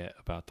quiet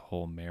about the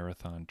whole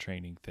marathon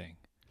training thing.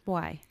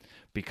 Why?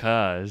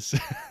 Because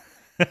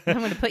I'm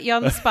going to put you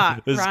on the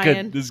spot, this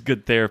Ryan. This is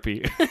good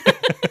therapy.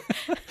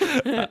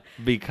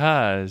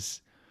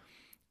 Because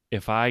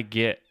if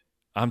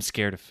I'm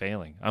scared of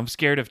failing. I'm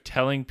scared of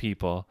telling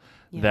people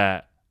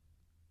that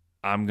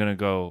I'm going to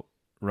go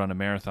run a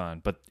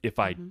marathon. But if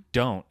I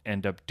don't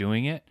end up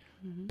doing it,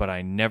 but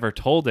I never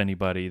told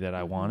anybody that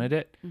I wanted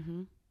it,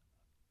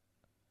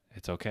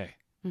 it's okay.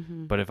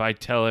 But if I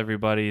tell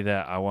everybody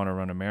that I want to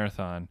run a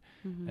marathon,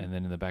 and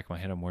then in the back of my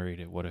head I'm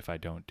worried, what if I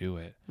don't do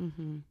it?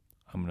 I'm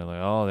going to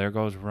like, oh, there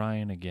goes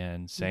Ryan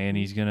again, saying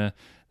he's going to,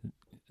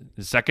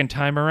 the second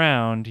time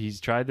around,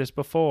 he's tried this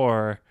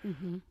before.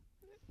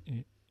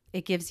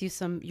 It gives you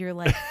you're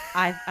like,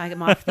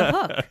 I'm off the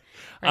hook. Right?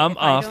 I'm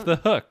off the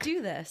hook.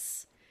 Do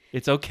this.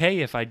 It's okay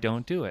if I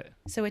don't do it.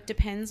 So it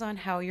depends on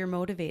how you're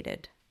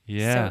motivated.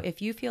 Yeah. So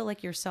if you feel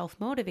like you're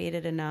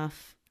self-motivated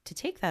enough to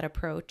take that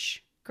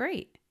approach,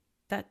 great.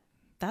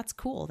 That's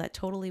cool. That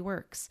totally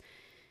works.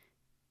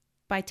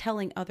 By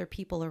telling other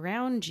people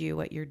around you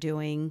what you're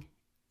doing,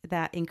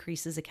 that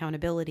increases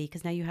accountability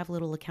because now you have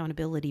little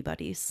accountability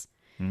buddies.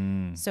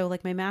 So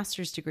like my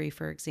master's degree,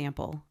 for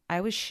example,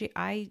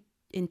 I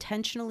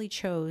intentionally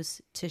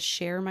chose to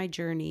share my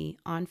journey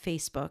on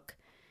Facebook,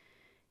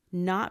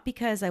 not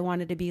because I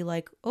wanted to be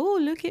like, oh,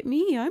 look at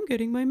me, I'm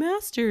getting my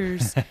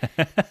master's.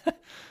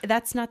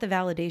 That's not the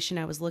validation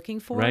I was looking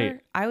for.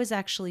 Right. I was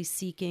actually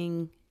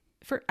seeking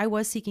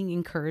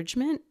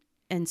encouragement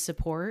and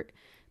support,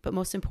 but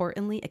most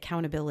importantly,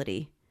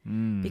 accountability.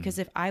 Because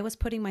if I was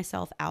putting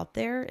myself out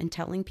there and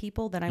telling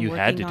people that I'm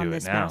working on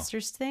this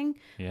master's thing,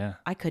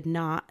 I could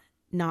not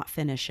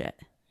finish it.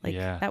 Like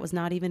that was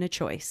not even a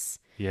choice.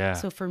 Yeah.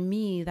 So for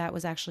me, that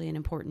was actually an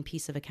important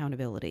piece of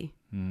accountability.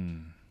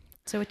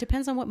 So it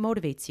depends on what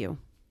motivates you.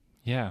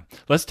 Yeah.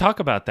 Let's talk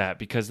about that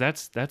because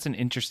that's an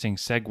interesting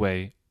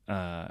segue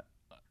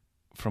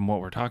from what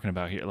we're talking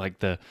about here. Like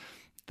the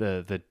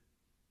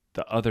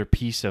other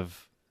piece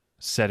of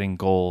setting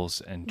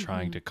goals and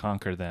trying to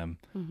conquer them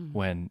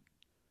when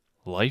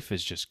life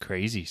is just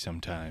crazy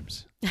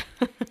sometimes.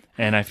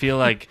 And I feel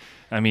like,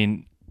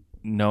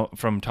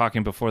 from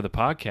talking before the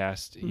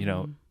podcast,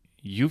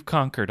 you've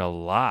conquered a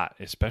lot,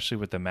 especially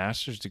with the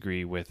master's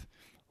degree, with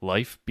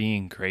life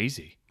being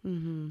crazy.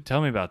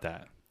 Tell me about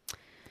that.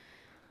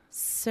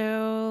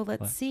 So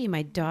let's see.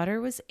 My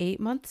daughter was 8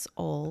 months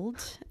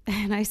old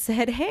and I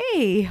said,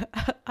 hey,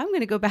 I'm going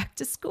to go back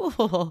to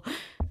school.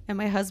 And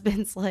my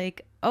husband's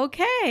like,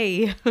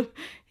 okay,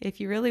 if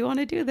you really want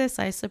to do this,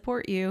 I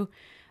support you.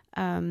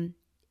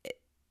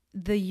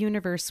 The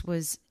universe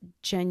was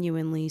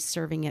genuinely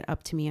serving it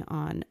up to me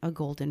on a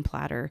golden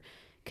platter,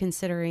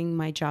 considering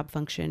my job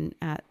function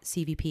at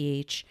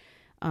CVPH.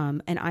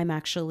 And I'm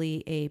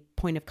actually a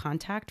point of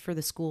contact for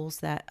the schools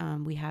that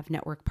we have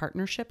network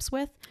partnerships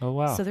with. Oh,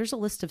 wow. So there's a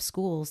list of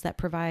schools that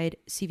provide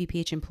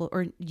CVPH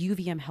or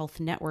UVM Health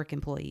Network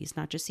employees,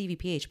 not just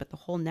CVPH, but the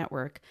whole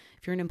network.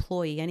 If you're an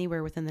employee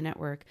anywhere within the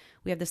network,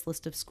 we have this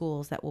list of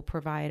schools that will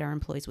provide our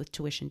employees with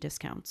tuition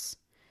discounts.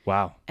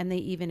 Wow. And they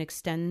even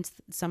extend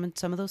some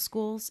of those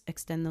schools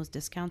extend those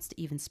discounts to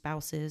even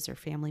spouses or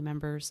family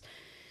members.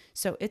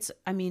 So the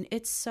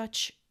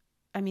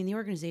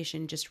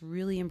organization just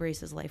really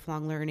embraces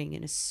lifelong learning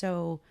and is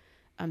so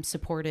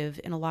supportive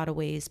in a lot of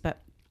ways,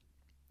 but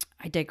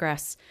I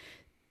digress.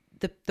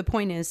 The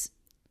point is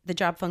the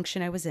job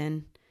function I was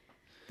in,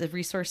 the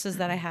resources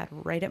that I had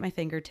right at my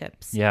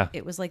fingertips. Yeah.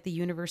 It was like the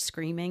universe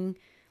screaming,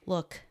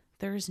 look,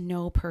 there's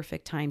no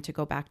perfect time to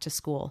go back to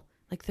school.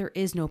 Like there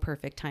is no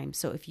perfect time.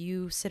 So if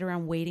you sit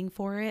around waiting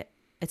for it,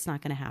 it's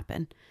not going to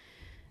happen.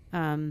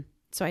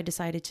 So I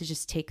decided to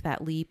just take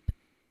that leap,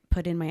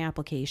 put in my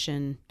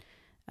application.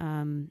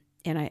 And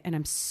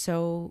I'm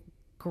so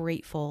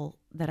grateful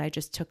that I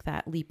just took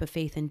that leap of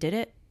faith and did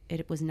it.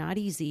 It was not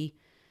easy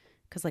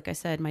because, like I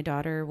said, my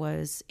daughter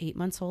was 8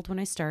 months old when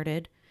I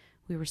started.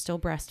 We were still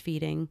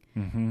breastfeeding.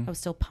 Mm-hmm. I was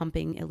still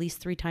pumping at least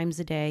 3 times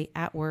a day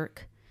at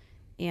work.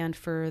 And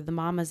for the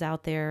mamas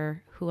out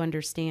there who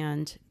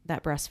understand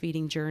that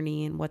breastfeeding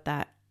journey and what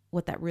that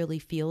really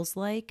feels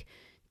like,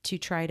 to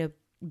try to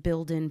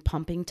build in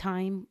pumping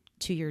time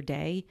to your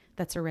day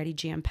that's already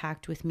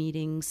jam-packed with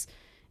meetings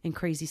and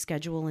crazy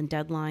schedule and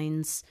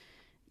deadlines,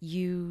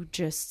 you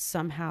just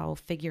somehow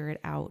figure it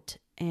out.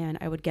 And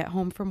I would get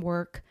home from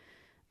work.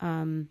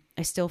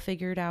 I still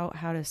figured out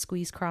how to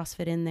squeeze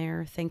CrossFit in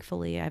there.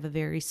 Thankfully, I have a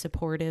very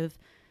supportive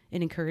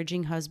and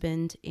encouraging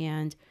husband,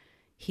 and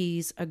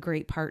he's a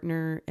great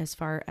partner as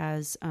far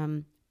as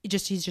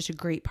he's just a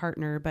great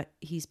partner, but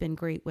he's been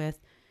great with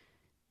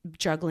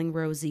juggling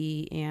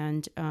Rosie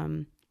and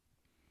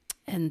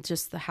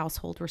just the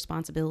household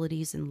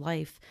responsibilities in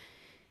life.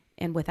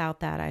 And without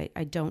that,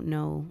 I don't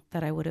know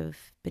that I would have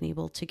been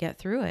able to get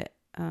through it.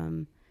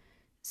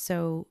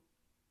 So,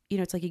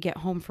 it's like you get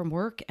home from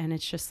work and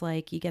it's just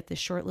like you get this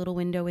short little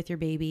window with your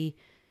baby.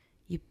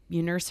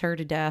 You nurse her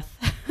to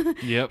death.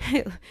 Yep.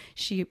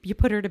 You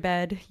put her to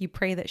bed. You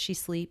pray that she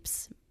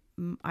sleeps.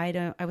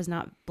 I was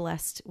not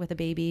blessed with a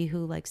baby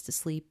who likes to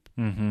sleep.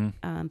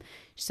 Mm-hmm.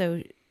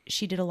 So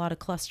she did a lot of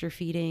cluster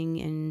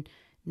feeding and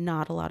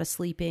not a lot of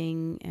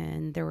sleeping.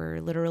 And there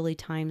were literally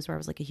times where I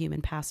was like a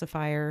human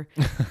pacifier.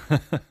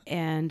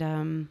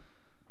 And,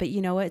 but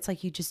you know what? It's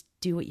like you just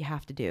do what you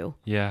have to do.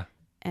 Yeah.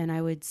 And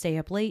I would stay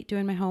up late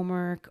doing my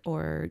homework,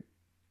 or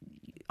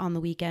on the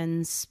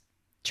weekends,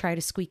 try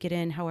to squeak it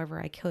in however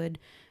I could.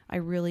 I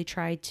really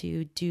tried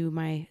to do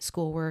my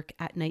schoolwork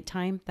at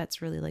nighttime.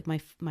 That's really like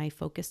my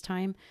focus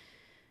time.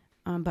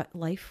 But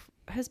life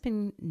has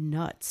been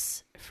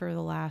nuts for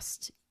the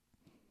last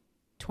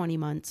 20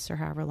 months or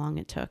however long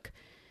it took.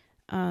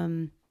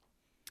 But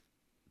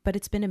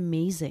it's been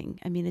amazing.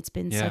 I mean, it's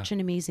been such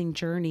an amazing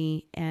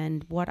journey.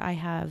 And what I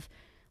have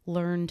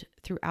learned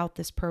throughout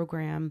this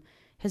program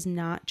has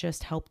not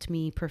just helped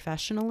me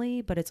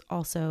professionally, but it's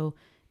also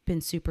been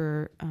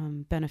super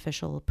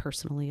beneficial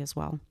personally as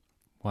well.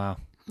 Wow.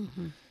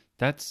 Mm-hmm.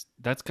 That's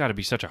got to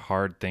be such a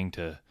hard thing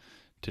to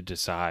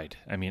decide.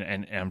 I mean,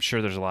 and I'm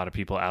sure there's a lot of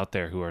people out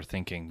there who are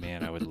thinking,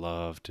 man, I would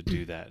love to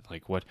do that.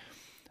 Like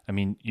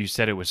you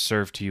said it was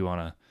served to you on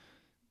a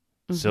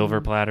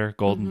silver platter,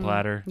 golden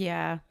platter.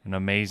 Yeah. An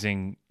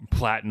amazing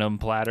platinum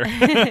platter.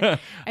 I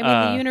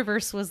mean, the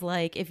universe was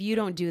like, if you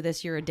don't do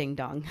this, you're a ding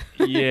dong.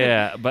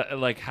 Yeah. But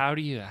like, what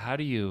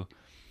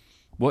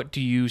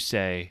do you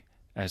say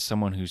as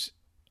someone who's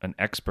an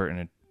expert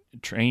and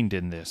trained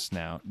in this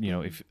now?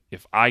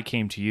 If I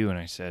came to you and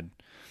I said,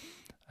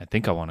 I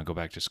think I want to go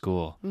back to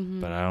school,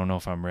 but I don't know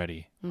if I'm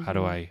ready. How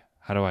do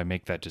I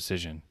make that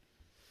decision?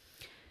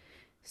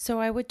 So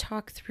I would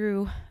talk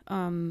through,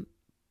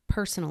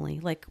 personally,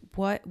 like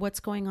what's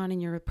going on in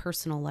your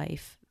personal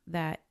life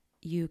that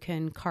you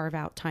can carve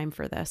out time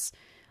for this.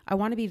 I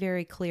want to be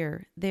very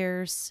clear.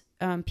 There's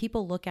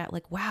people look at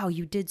like, wow,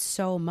 you did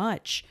so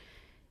much.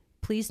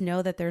 Please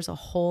know that there's a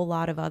whole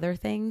lot of other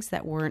things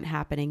that weren't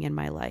happening in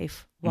my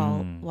life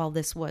while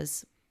this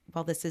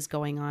is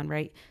going on,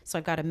 right? So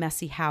I've got a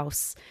messy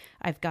house.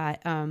 I've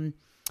got meal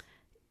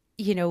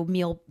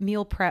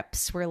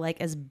preps were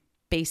like as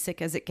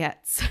basic as it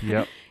gets.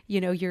 Yep.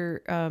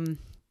 You're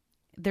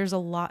there's a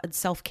lot of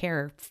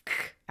self-care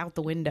out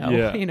the window.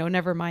 Yeah.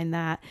 Never mind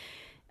that.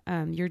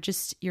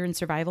 You're in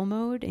survival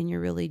mode and you're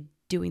really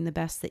doing the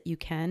best that you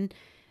can.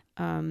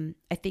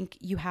 I think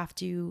you have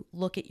to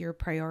look at your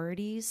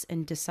priorities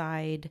and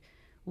decide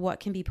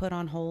what can be put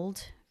on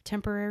hold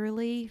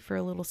temporarily for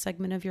a little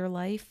segment of your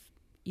life,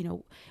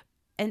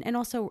 and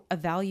also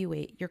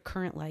evaluate your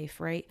current life,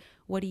 right?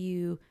 What do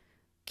you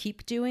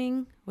keep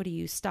doing? What do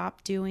you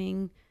stop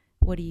doing?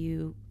 What do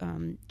you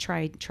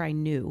try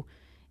new?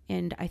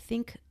 And I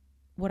think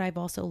what I've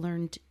also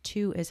learned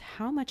too is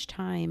how much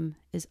time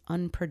is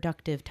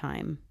unproductive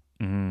time.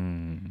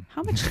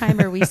 How much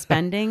time are we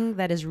spending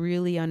that is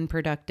really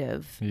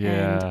unproductive?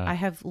 Yeah. And I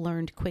have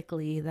learned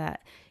quickly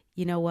that,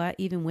 you know what,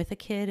 even with a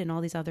kid and all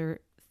these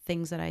other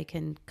things that I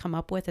can come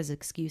up with as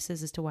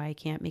excuses as to why I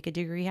can't make a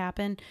degree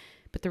happen.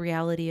 But the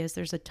reality is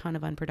there's a ton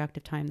of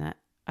unproductive time that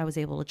I was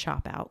able to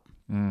chop out.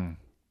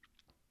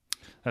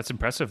 That's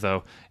impressive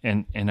though.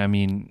 And I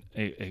mean,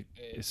 it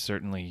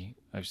certainly,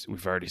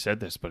 we've already said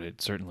this, but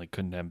it certainly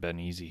couldn't have been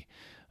easy.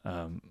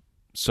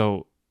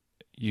 So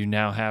you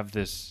now have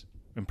this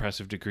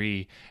impressive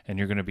degree and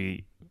you're going to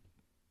be,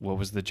 what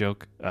was the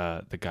joke?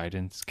 The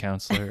guidance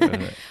counselor?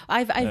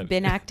 I've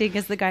been acting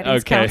as the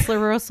guidance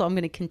counselor, so I'm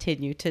going to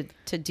continue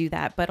to do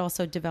that, but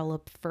also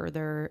develop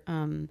further.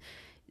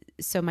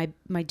 So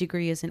my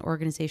degree is in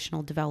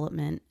organizational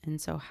development,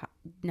 and so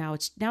now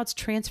it's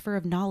transfer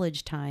of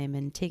knowledge time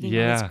and taking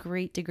all this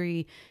great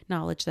degree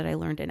knowledge that I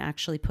learned and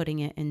actually putting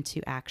it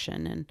into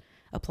action and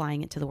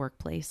applying it to the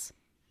workplace.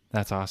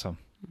 That's awesome.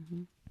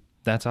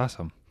 That's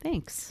awesome.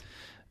 Thanks.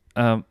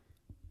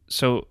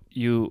 So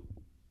you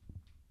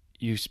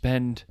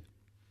spend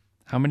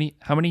how many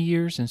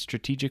years in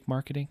strategic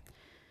marketing?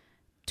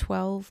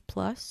 12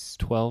 plus.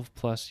 12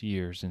 plus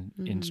years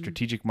in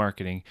strategic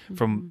marketing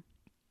from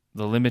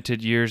the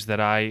limited years that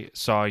I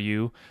saw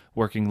you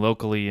working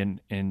locally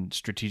in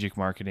strategic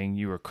marketing,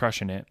 you were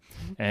crushing it.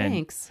 And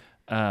Thanks.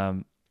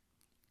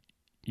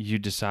 you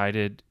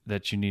decided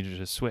that you needed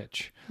to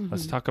switch. Mm-hmm.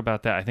 Let's talk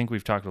about that. I think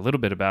we've talked a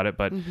little bit about it,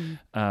 but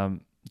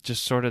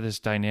just sort of this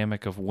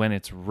dynamic of when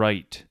it's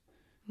right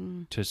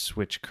to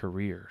switch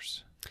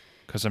careers.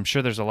 Because I'm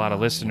sure there's a lot of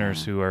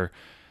listeners who are,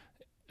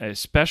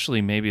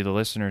 especially maybe the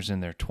listeners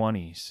in their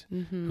 20s,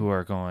 who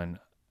are going,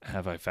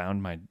 have I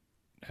found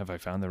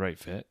the right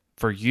fit?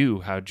 For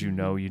you, how'd you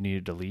know you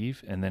needed to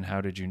leave? And then how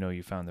did you know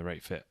you found the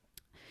right fit?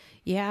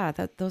 Yeah,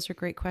 those are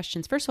great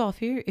questions. First of all,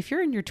 if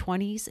you're in your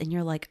 20s and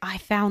you're like, I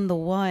found the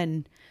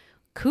one,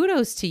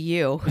 kudos to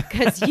you,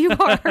 because you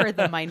are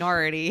the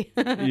minority.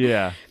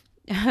 Yeah.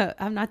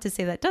 I'm not to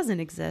say that doesn't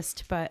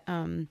exist, but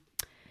I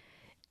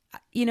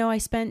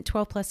spent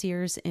 12 plus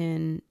years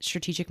in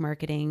strategic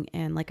marketing,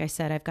 and like I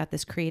said, I've got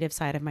this creative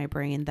side of my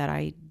brain that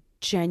I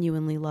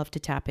genuinely love to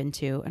tap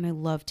into and I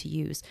love to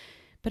use.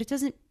 But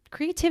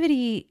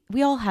creativity,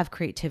 we all have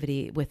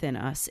creativity within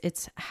us.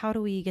 It's how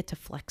do we get to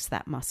flex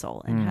that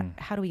muscle, and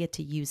how do we get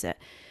to use it?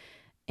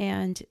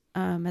 And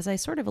as I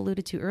sort of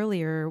alluded to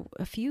earlier,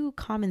 a few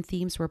common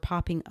themes were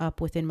popping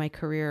up within my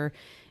career,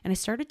 and I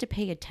started to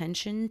pay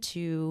attention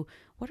to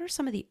what are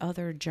some of the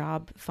other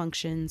job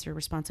functions or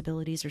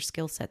responsibilities or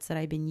skill sets that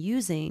I've been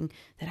using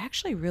that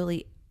actually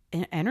really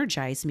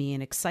energize me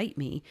and excite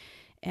me.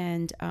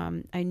 And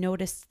I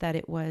noticed that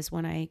it was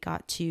when I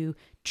got to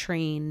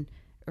train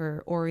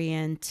or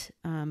orient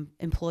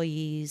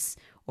employees,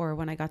 or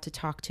when I got to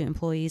talk to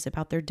employees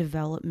about their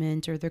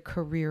development or their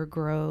career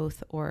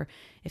growth, or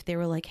if they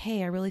were like,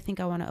 hey, I really think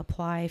I want to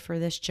apply for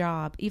this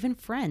job, even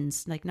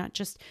friends, like not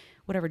just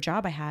whatever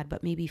job I had,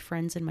 but maybe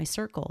friends in my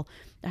circle.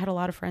 I had a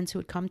lot of friends who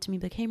would come to me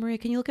like, hey, Maria,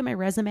 can you look at my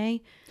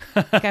resume?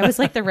 Like I was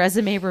like the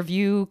resume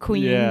review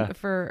queen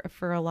for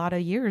a lot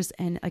of years.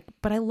 And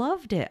but I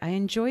loved it. I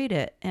enjoyed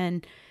it.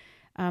 And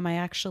I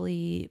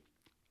actually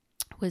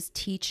was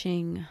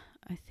teaching,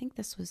 I think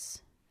this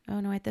was,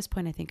 at this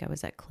point, I think I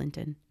was at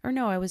Clinton. Or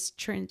no, I was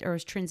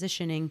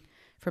transitioning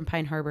from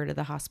Pine Harbor to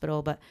the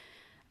hospital, but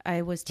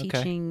I was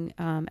teaching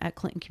at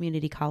Clinton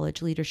Community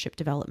College leadership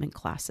development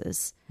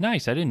classes.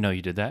 Nice. I didn't know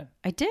you did that.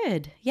 I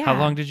did. Yeah. How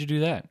long did you do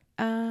that?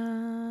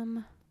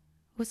 It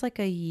was like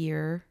a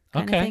year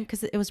kind of thing,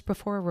 because it was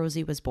before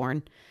Rosie was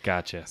born.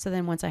 Gotcha. So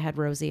then once I had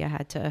Rosie, I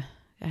had to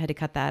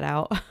cut that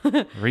out.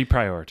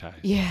 Reprioritize.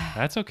 Yeah.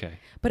 That's okay.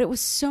 But it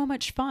was so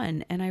much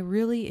fun. And I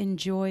really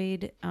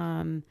enjoyed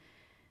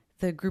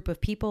the group of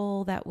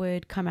people that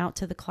would come out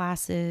to the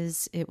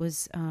classes. It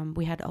was,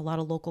 we had a lot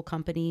of local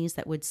companies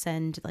that would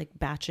send like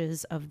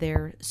batches of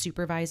their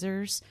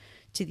supervisors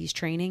to these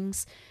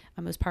trainings.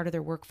 It was part of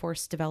their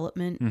workforce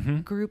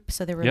development group.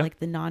 So they were like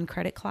the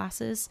non-credit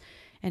classes.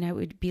 And I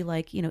would be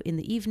like, in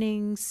the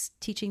evenings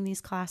teaching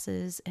these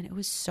classes. And it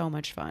was so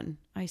much fun.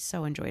 I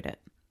so enjoyed it.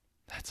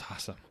 That's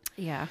awesome.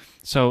 Yeah.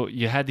 So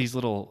you had these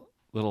little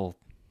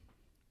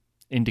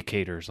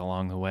indicators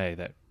along the way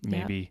that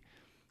maybe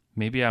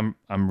I'm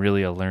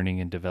really a learning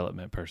and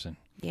development person.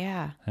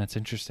 Yeah. That's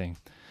interesting.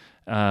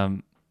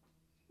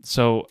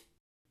 So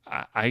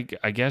I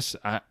guess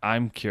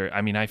I'm curious.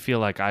 I mean, I feel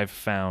like I've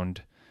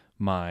found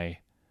my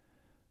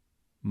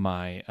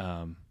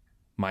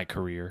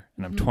career,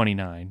 and I'm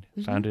 29,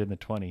 found it in the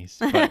 20s,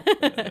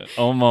 but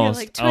almost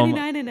like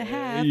 29 and a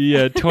half.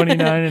 Yeah,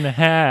 29 and a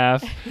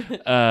half.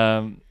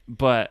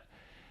 But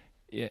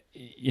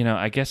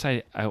I guess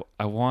I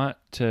want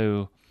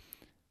to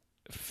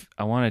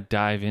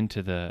dive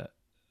into the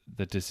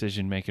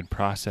decision-making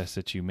process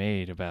that you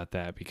made about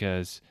that,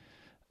 because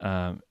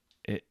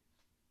it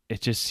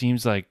just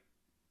seems like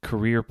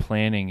career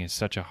planning is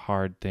such a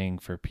hard thing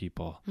for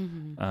people,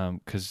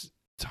 because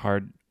it's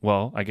hard.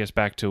 Well, I guess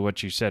back to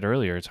what you said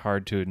earlier, it's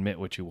hard to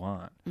admit what you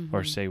want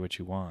or say what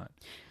you want.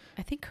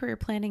 I think career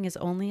planning is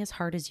only as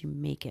hard as you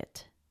make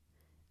it.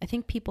 I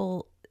think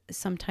people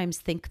sometimes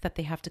think that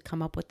they have to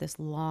come up with this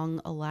long,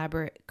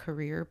 elaborate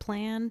career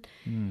plan.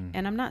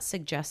 And I'm not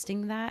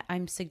suggesting that.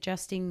 I'm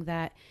suggesting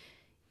that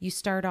you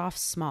start off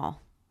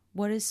small.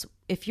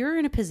 If you're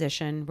in a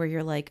position where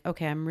you're like,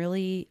 okay,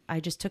 I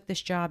just took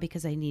this job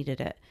because I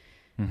needed it,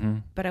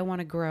 but I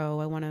want to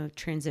grow, I want to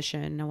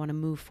transition, I want to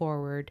move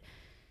forward.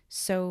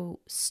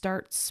 So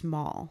start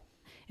small.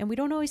 And we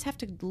don't always have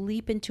to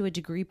leap into a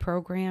degree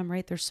program,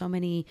 right? There's so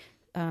many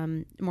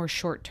more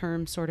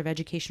short-term sort of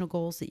educational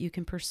goals that you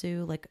can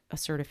pursue, like a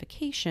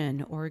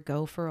certification, or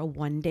go for a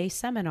one-day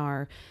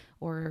seminar,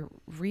 or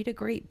read a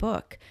great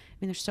book. I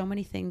mean, there's so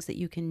many things that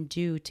you can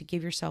do to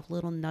give yourself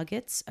little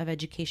nuggets of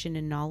education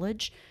and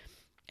knowledge.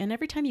 And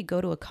every time you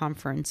go to a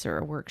conference or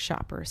a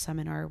workshop or a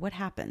seminar, what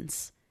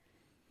happens?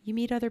 You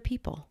meet other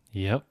people.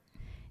 Yep.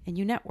 And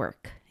you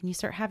network, and you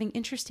start having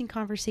interesting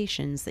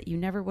conversations that you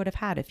never would have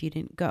had if you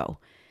didn't go.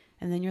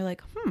 And then you're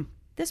like,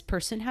 this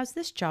person has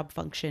this job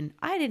function.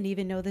 I didn't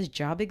even know this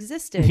job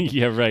existed.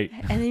 Yeah, right.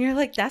 And then you're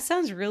like, that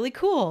sounds really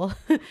cool.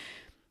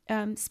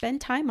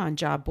 Spend time on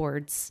job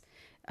boards.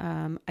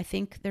 I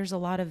think there's a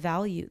lot of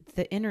value.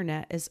 The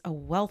internet is a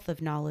wealth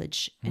of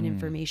knowledge and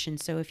information.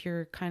 So if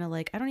you're kind of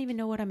like, I don't even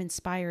know what I'm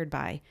inspired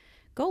by,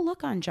 go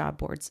look on job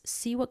boards,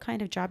 see what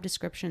kind of job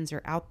descriptions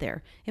are out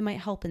there. It might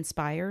help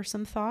inspire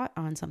some thought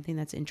on something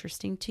that's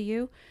interesting to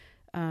you.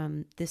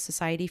 The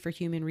Society for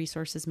Human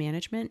Resources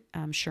Management,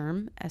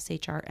 SHRM,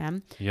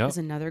 SHRM, is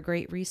another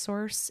great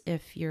resource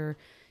if you're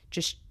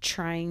just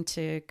trying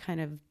to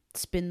kind of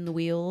spin the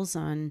wheels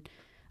on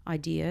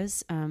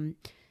ideas.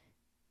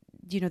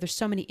 There's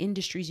so many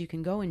industries you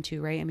can go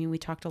into, right? I mean, we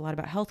talked a lot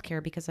about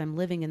healthcare because I'm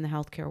living in the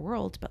healthcare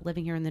world, but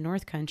living here in the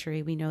North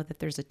Country, we know that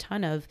there's a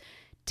ton of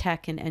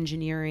tech and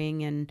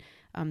engineering and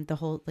the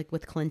whole, like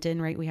with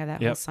Clinton, right? We have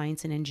that whole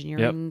science and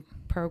engineering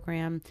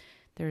program.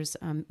 There's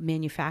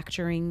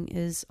manufacturing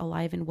is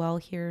alive and well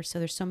here. So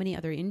there's so many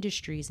other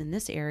industries in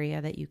this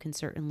area that you can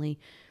certainly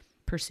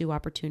pursue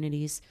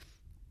opportunities.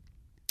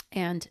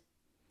 And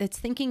it's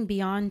thinking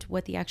beyond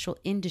what the actual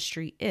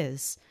industry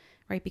is,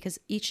 right? Because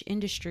each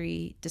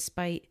industry,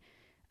 despite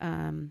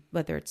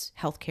whether it's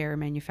healthcare,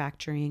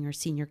 manufacturing, or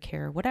senior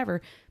care,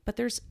 whatever, but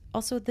there's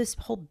also this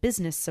whole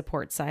business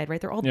support side,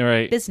 right? They're all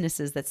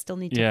businesses that still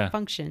need to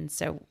function.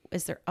 So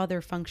is there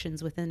other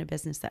functions within a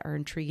business that are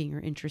intriguing or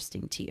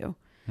interesting to you?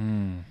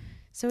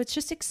 So it's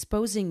just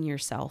exposing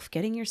yourself,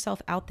 getting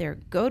yourself out there.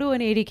 Go to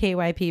an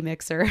 80KYP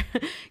mixer,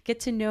 get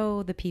to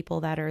know the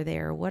people that are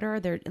there,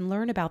 and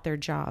learn about their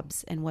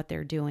jobs and what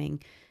they're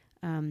doing.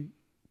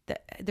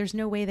 There's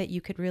no way that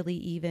you could really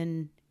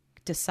even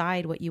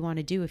decide what you want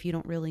to do if you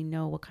don't really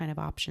know what kind of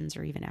options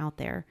are even out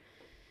there.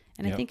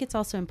 And I think it's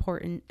also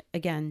important,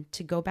 again,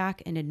 to go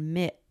back and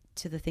admit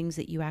to the things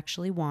that you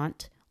actually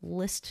want,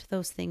 list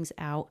those things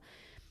out,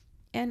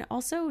 and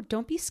also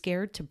don't be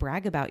scared to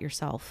brag about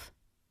yourself.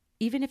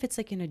 Even if it's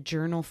like in a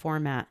journal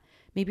format,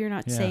 maybe you're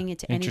not saying it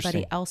to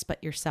anybody else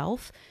but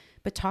yourself,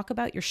 but talk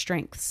about your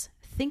strengths.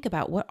 Think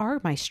about, what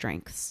are my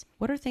strengths?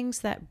 What are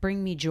things that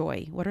bring me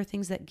joy? What are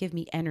things that give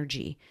me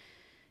energy?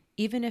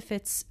 Even if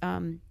it's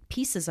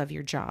pieces of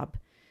your job,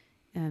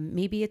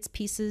 maybe it's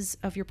pieces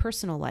of your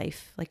personal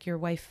life, like your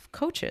wife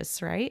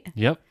coaches, right?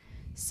 Yep.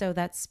 So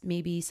that's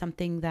maybe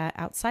something that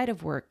outside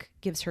of work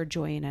gives her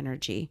joy and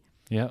energy.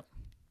 Yep.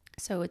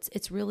 So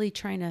it's really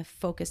trying to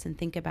focus and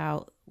think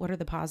about what are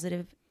the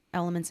positive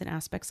elements and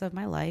aspects of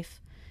my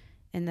life,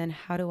 and then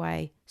how do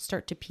I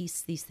start to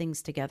piece these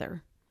things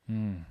together?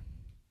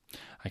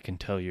 I can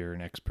tell you're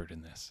an expert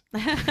in this.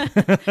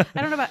 I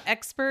don't know about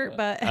expert,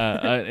 but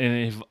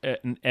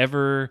an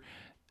ever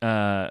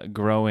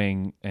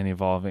growing and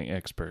evolving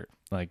expert.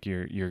 Like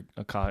you're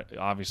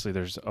obviously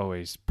there's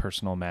always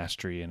personal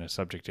mastery in a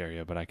subject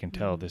area, but I can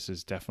tell this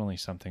is definitely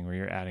something where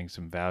you're adding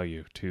some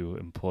value to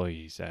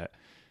employees at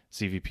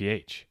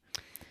CVPH.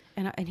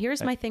 And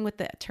here's my thing with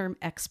the term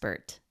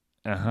expert.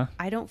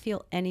 I don't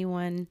feel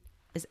anyone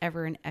is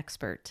ever an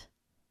expert.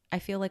 I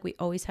feel like we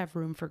always have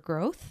room for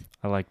growth.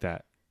 I like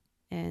that.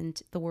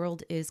 And the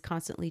world is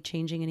constantly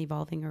changing and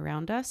evolving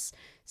around us.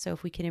 So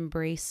if we can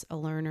embrace a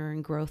learner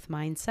and growth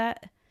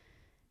mindset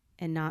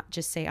and not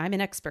just say, I'm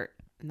an expert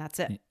and that's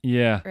it.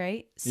 Yeah.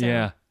 Right?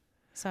 So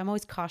I'm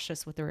always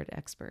cautious with the word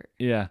expert.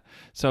 Yeah.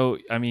 So,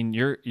 I mean,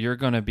 you're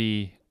going to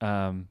be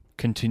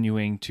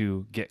continuing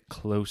to get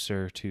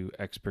closer to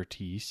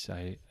expertise,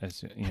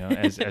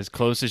 as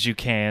close as you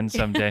can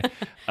someday.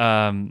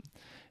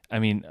 I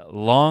mean,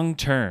 long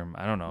term,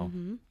 I don't know,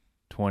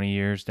 20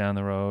 years down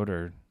the road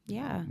or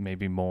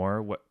maybe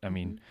more.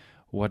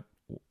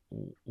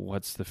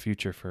 What's the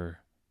future for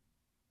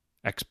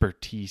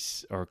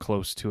expertise or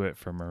close to it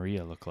for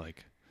Maria look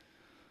like?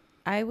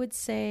 I would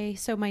say,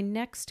 so my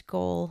next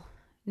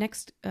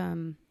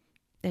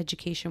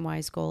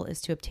education-wise goal is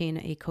to obtain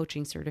a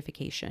coaching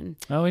certification.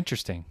 Oh,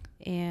 interesting.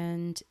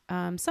 And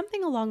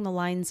something along the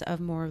lines of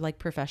more like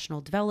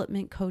professional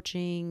development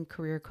coaching,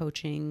 career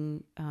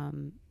coaching,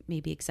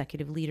 maybe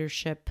executive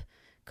leadership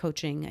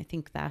coaching. I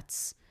think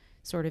that's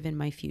sort of in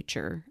my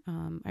future.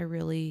 I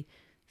really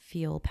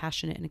feel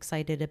passionate and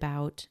excited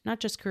about not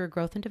just career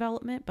growth and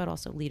development, but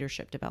also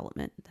leadership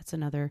development. That's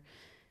another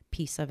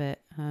piece of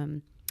it.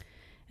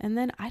 And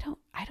then I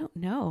don't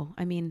know.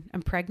 I mean,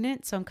 I'm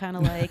pregnant, so I'm kind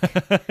of like,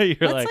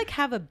 let's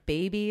have a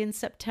baby in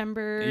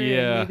September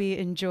and maybe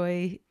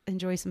enjoy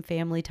some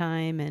family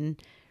time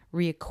and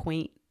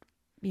reacquaint,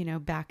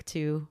 back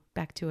to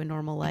a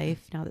normal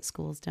life now that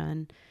school's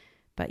done.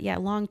 But yeah,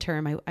 long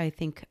term, I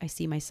think I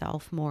see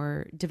myself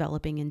more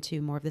developing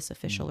into more of this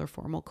official or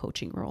formal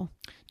coaching role.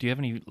 Do you have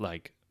any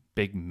like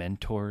big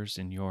mentors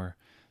in your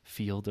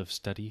field of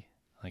study?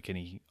 Like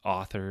any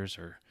authors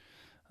or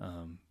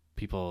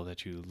people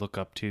that you look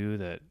up to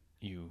that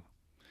you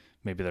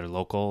maybe they're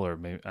local or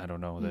maybe I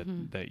don't know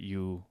that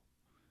you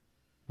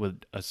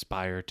would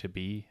aspire to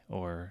be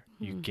or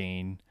you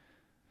gain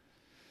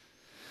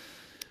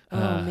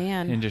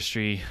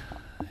industry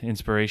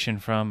inspiration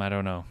from? I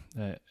don't know.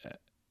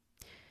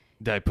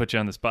 Did I put you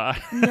on the spot?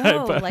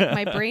 No, like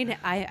my brain,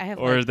 I have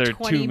or like are there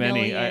 20 too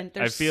many? million.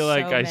 I feel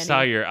like I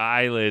saw your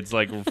eyelids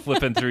like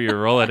flipping through your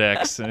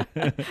Rolodex.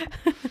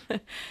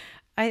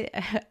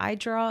 I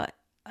draw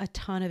a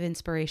ton of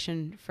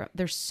inspiration from,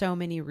 there's so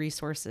many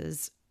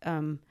resources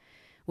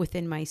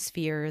within my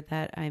sphere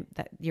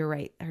that you're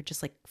right, are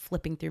just like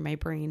flipping through my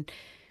brain.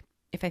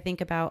 If I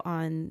think about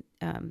on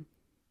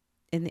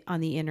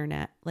the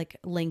internet, like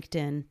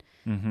LinkedIn,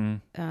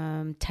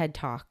 TED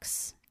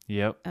Talks.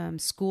 Yep.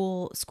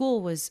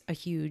 School was a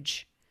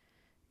huge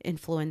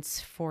influence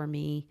for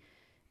me.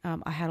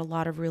 I had a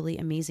lot of really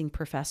amazing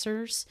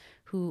professors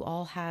who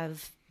all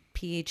have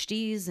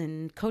PhDs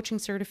and coaching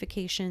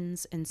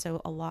certifications. And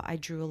so I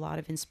drew a lot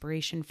of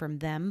inspiration from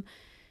them.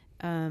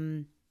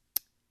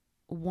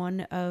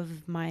 One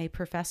of my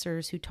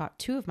professors who taught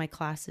 2 of my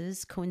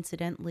classes,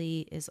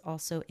 coincidentally, is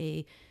also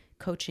a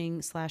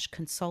coaching /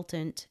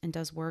 consultant and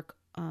does work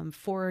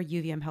for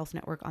UVM Health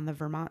Network on the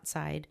Vermont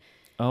side.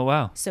 Oh,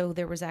 wow. So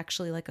there was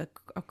actually like a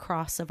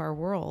cross of our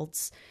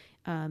worlds.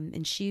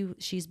 And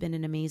she's been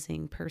an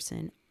amazing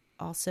person.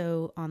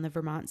 Also on the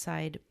Vermont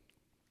side,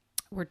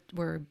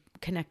 we're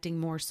connecting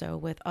more so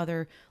with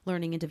other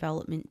learning and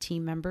development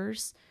team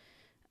members.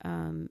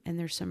 And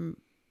there's some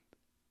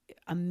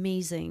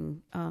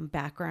amazing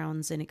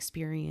backgrounds and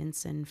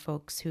experience and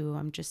folks who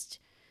I'm just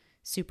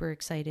super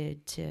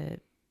excited to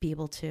be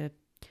able to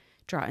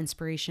draw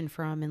inspiration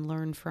from and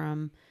learn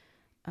from.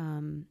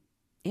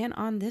 And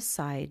on this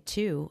side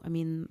too, I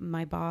mean,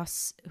 my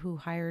boss who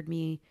hired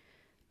me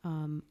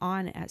on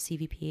at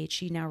CVPH,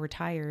 she now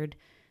retired,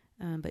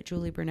 but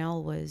Julie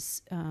Brunell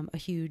was a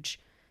huge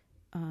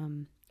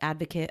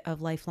advocate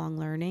of lifelong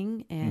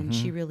learning, and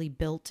she really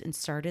built and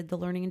started the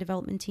learning and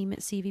development team at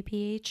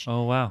CVPH.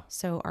 Oh, wow.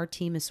 So our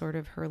team is sort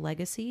of her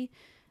legacy.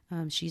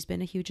 She's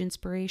been a huge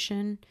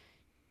inspiration.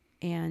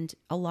 And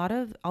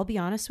I'll be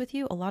honest with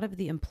you, a lot of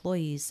the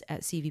employees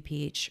at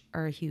CVPH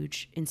are a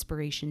huge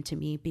inspiration to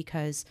me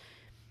because,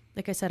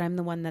 like I said, I'm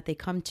the one that they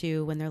come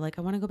to when they're like,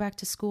 I want to go back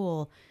to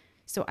school.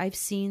 So I've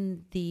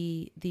seen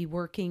the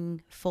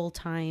working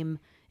full-time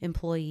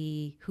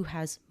employee who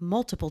has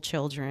multiple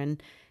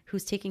children,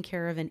 who's taking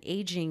care of an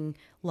aging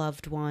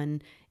loved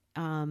one,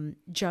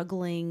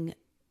 juggling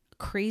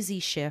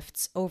crazy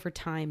shifts,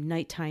 overtime,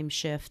 nighttime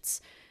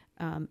shifts,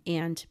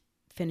 and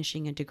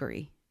finishing a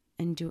degree.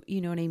 And you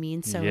know what I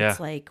mean? So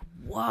It's like,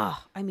 wow.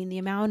 I mean, the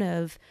amount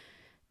of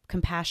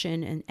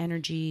compassion and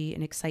energy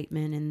and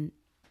excitement, and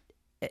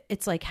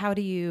it's like, how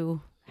do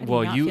you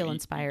not feel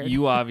inspired?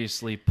 You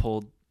obviously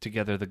pulled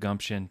together the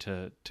gumption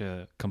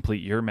to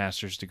complete your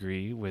master's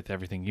degree with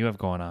everything you have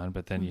going on,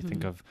 but then you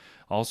think of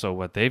also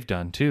what they've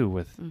done too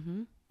with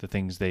the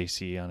things they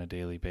see on a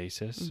daily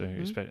basis, or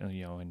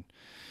especially, in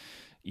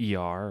ER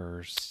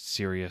or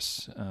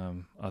serious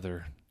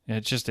other.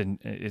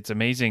 It's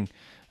amazing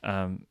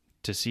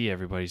to see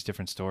everybody's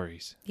different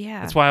stories.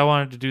 Yeah, that's why I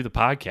wanted to do the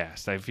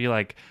podcast. I feel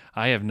like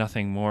I have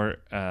nothing more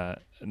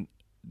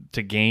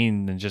to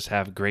gain than just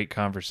have great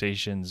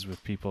conversations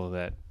with people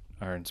that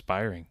are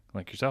inspiring,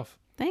 like yourself.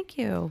 Thank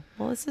you.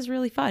 Well, this is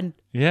really fun.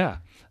 Yeah.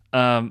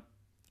 It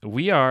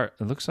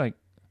looks like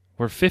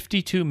we're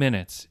 52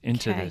 minutes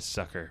into this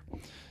sucker.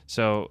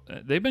 So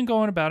they've been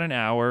going about an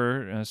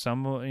hour,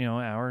 some,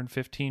 hour and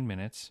 15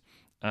 minutes.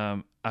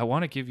 I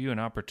want to give you an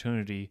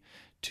opportunity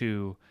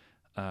to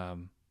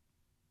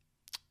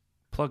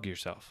plug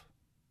yourself.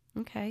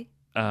 Okay.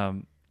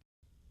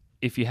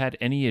 If you had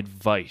any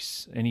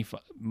advice, any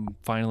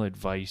final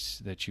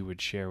advice that you would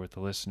share with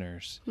the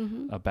listeners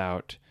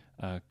about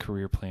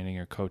career planning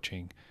or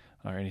coaching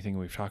or anything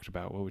we've talked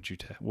about, what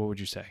would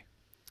you say?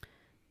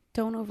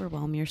 Don't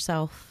overwhelm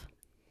yourself,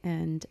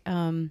 and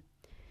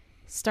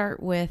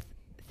start with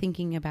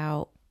thinking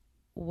about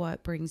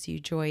what brings you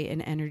joy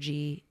and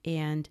energy,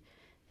 and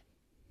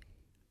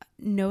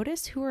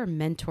notice who are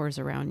mentors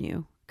around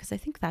you, because I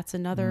think that's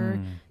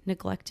another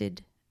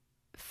neglected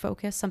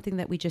focus, something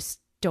that we just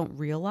don't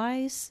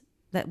realize,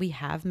 that we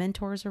have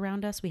mentors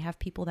around us. We have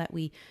people that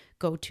we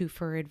go to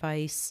for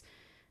advice.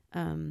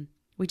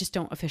 We just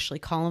don't officially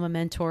call them a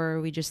mentor.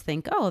 We just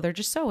think, oh, they're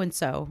just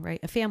so-and-so, right?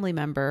 A family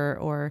member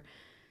or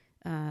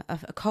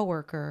a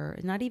coworker.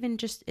 Not even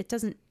just, it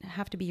doesn't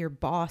have to be your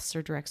boss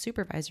or direct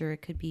supervisor.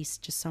 It could be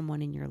just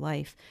someone in your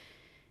life.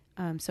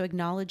 So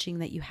acknowledging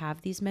that you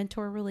have these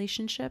mentor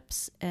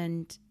relationships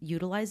and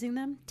utilizing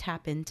them,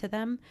 tap into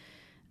them.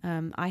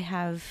 I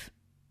have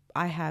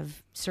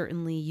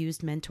certainly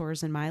used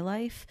mentors in my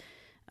life.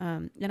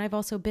 And I've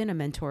also been a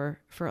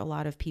mentor for a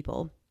lot of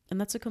people. And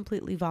that's a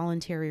completely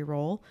voluntary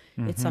role.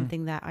 It's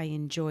something that I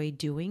enjoy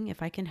doing.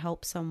 If I can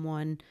help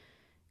someone,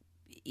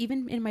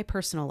 even in my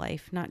personal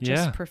life, not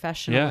just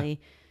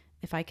professionally,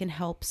 if I can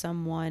help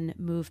someone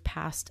move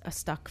past a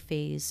stuck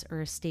phase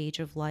or a stage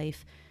of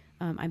life,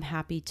 I'm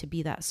happy to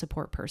be that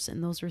support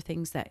person. Those are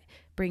things that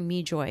bring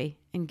me joy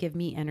and give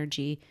me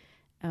energy.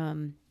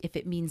 If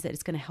it means that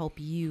it's going to help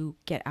you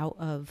get out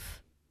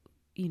of,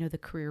 the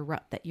career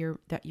rut that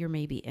you're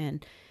maybe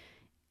in.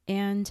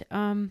 And,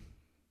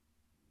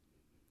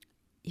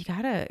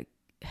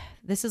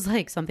 this is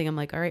like something I'm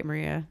like, all right,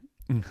 Maria,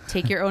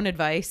 take your own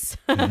advice.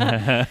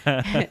 And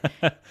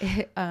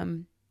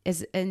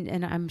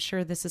I'm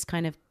sure this is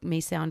may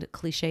sound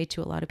cliche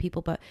to a lot of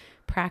people, but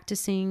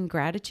practicing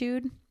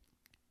gratitude,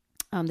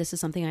 This is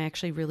something I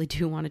actually really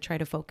do want to try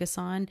to focus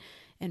on,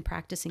 and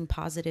practicing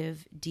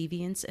positive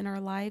deviance in our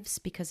lives,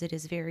 because it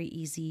is very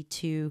easy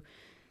to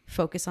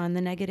focus on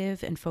the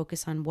negative and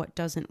focus on what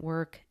doesn't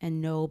work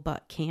and no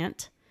but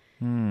can't.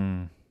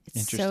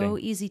 It's so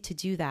easy to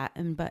do that.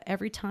 But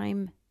every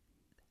time,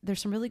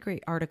 there's some really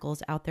great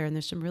articles out there, and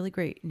there's some really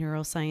great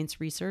neuroscience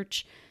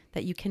research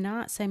that you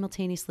cannot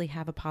simultaneously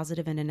have a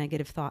positive and a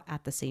negative thought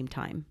at the same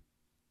time.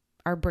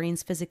 Our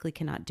brains physically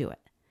cannot do it.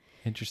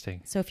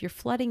 Interesting. So if you're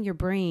flooding your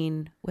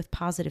brain with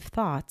positive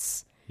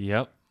thoughts,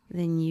 Yep.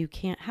 then you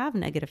can't have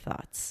negative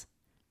thoughts.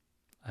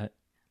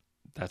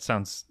 That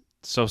sounds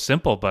so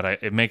simple, but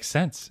it makes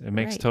sense. It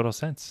makes total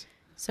sense.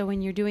 So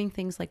when you're doing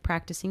things like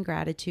practicing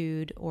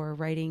gratitude or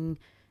writing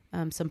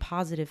some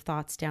positive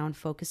thoughts down,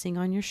 focusing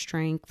on your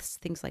strengths,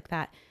 things like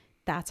that,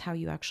 that's how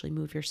you actually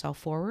move yourself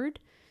forward.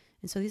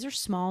 And so these are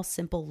small,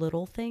 simple,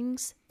 little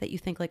things that you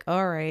think like,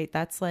 all right,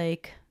 that's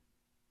like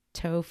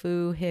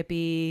tofu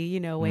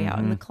hippie, way out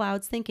in the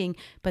clouds thinking.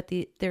 But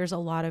there's a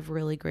lot of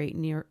really great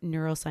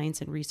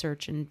neuroscience and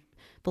research and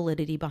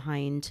validity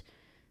behind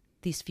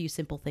these few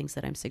simple things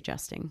that I'm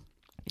suggesting.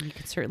 And you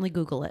can certainly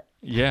Google it.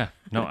 Yeah.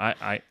 No,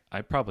 I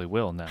probably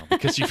will now,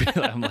 because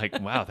I'm like,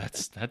 wow,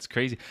 that's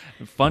crazy.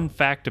 Fun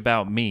fact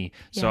about me.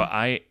 Yeah. So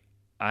I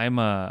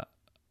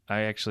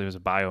actually was a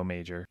bio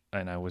major,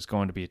 and I was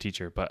going to be a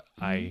teacher, but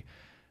I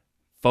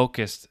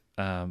focused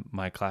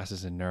my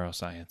classes in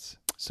neuroscience.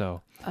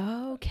 So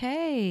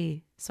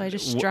okay, so I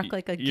just struck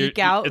like a geek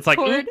out. It's like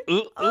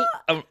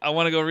I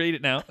want to go read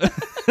it now.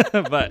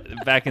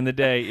 But back in the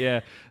day,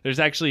 yeah, there's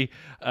actually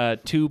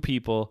 2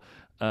 people,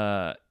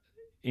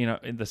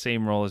 in the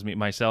same role as me,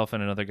 myself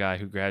and another guy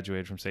who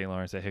graduated from St.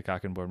 Lawrence at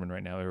Hickok and Boardman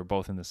right now. We were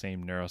both in the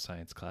same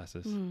neuroscience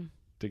classes.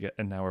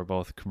 And now we're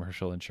both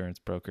commercial insurance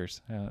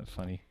brokers.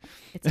 Funny.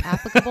 It's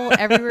applicable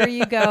everywhere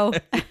you go.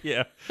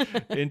 Yeah,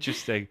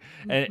 interesting.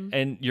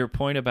 And your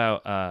point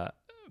about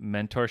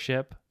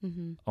mentorship,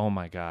 oh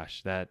my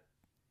gosh, that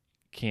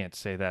can't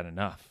say that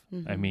enough.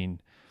 I mean,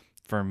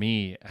 for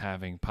me,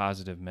 having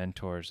positive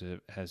mentors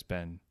has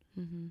been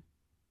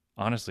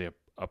honestly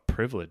a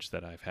privilege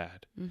that I've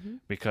had,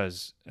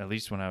 because at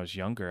least when I was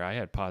younger, I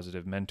had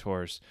positive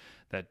mentors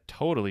that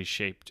totally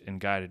shaped and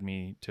guided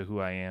me to who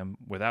I am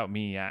without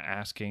me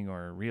asking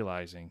or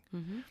realizing.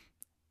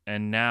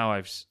 And now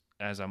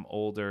as I'm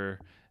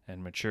older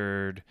and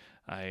matured,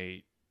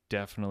 I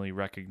definitely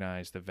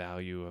recognize the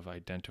value of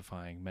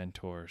identifying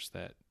mentors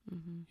that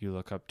you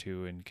look up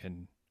to and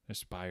can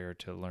aspire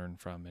to learn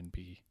from and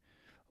be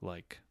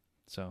like.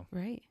 So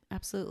right,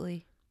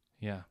 absolutely.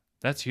 Yeah,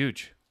 that's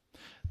huge.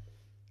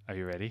 Are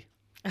you ready?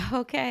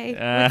 Okay.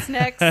 What's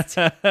next?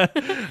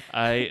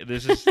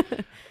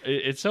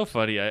 It's so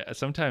funny.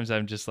 Sometimes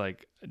I'm just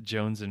like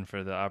jonesing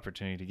for the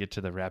opportunity to get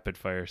to the rapid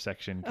fire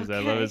section, because I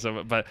love it so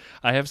much. But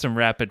I have some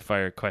rapid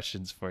fire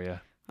questions for you.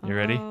 You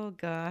ready? Oh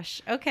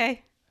gosh. Okay.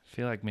 I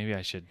feel like maybe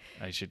I should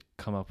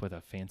come up with a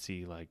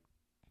fancy like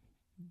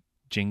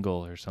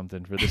jingle or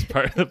something for this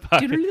part of the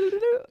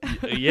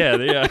podcast.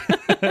 Yeah.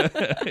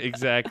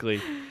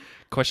 Exactly.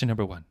 Question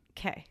number 1.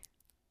 Okay.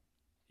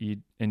 You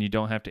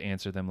don't have to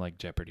answer them like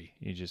Jeopardy.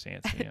 You just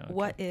answer. Okay.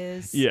 What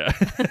is? Yeah.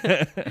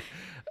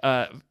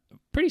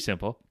 Pretty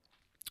simple.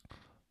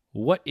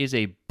 What is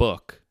a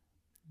book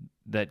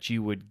that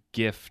you would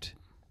gift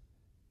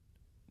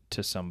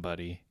to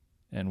somebody,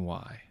 and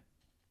why?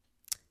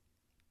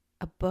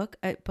 A book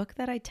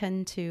that I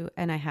tend to,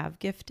 and I have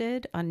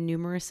gifted on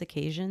numerous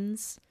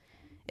occasions.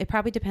 It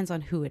probably depends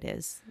on who it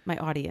is, my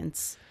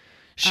audience.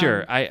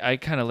 Sure. I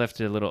kind of left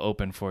it a little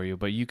open for you,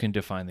 but you can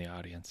define the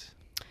audience.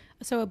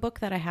 So a book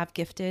that I have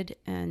gifted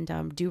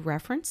and do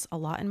reference a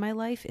lot in my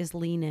life is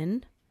Lean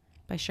In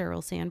by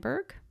Sheryl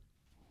Sandberg.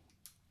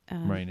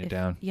 Writing it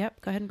down. Yep.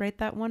 Go ahead and write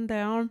that one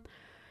down.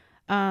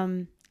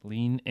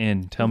 Lean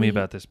In. Tell me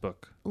about this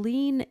book.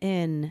 Lean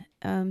In.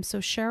 So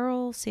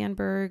Sheryl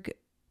Sandberg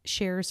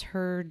shares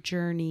her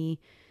journey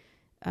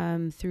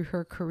through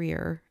her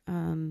career,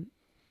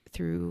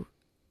 through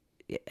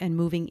and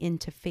moving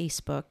into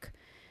Facebook.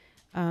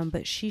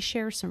 But she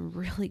shares some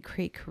really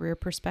great career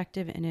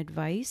perspective and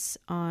advice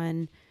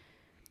on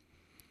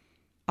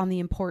the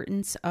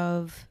importance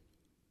of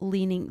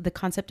the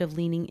concept of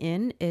leaning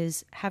in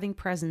is having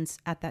presence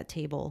at that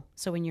table.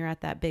 So when you're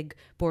at that big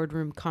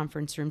boardroom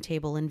conference room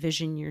table,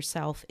 envision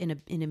yourself in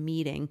a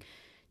meeting.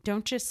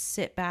 Don't just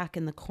sit back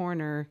in the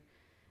corner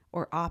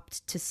or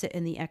opt to sit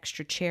in the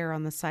extra chair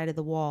on the side of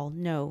the wall.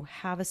 No,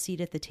 have a seat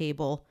at the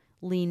table,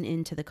 lean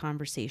into the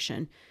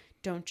conversation.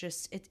 Don't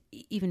just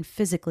even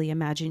physically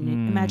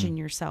imagine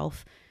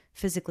yourself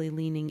physically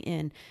leaning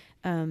in.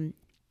 And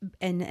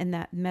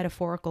that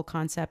metaphorical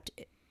concept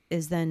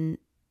is then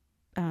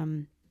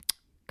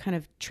kind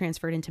of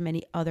transferred into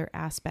many other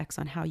aspects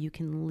on how you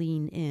can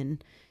lean in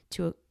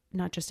to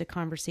not just a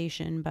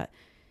conversation, but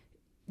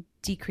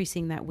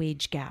decreasing that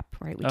wage gap,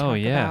 right? We talk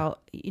about,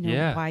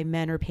 why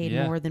men are paid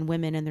more than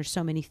women, and there's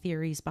so many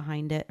theories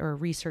behind it or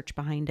research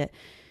behind it.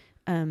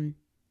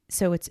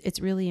 So it's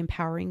really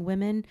empowering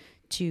women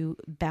to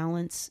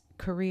balance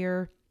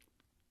career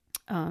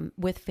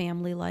with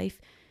family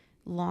life,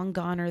 long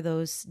gone are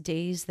those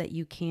days that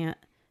you can't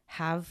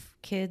have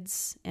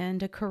kids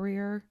and a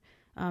career.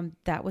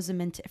 That was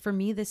for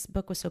me, this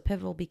book was so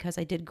pivotal because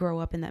I did grow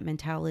up in that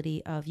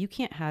mentality of you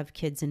can't have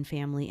kids and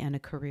family and a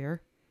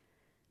career.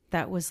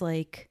 That was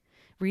like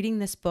reading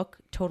this book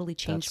totally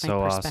changed my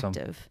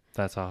perspective. Awesome.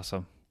 That's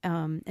awesome.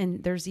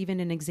 And there's even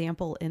an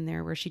example in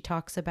there where she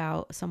talks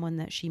about someone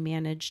that she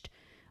managed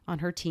on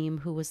her team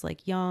who was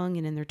like young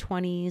and in their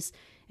 20s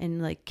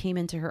and like came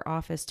into her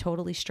office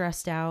totally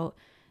stressed out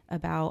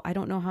about, I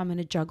don't know how I'm going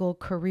to juggle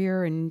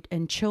career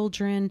and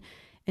children.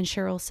 And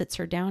Cheryl sits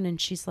her down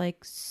and she's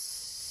like,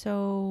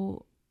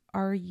 so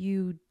are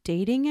you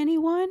dating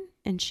anyone?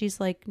 And she's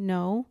like,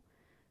 no.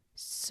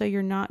 So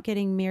you're not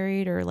getting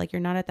married, or like you're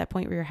not at that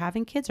point where you're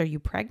having kids? Are you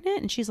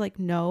pregnant? And she's like,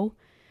 no.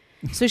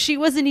 So she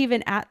wasn't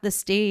even at the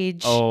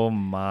stage oh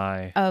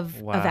my of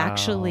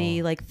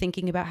actually like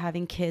thinking about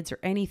having kids or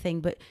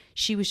anything, but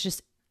she was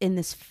just in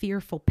this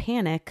fearful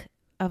panic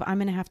of, I'm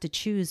going to have to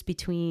choose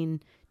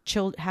between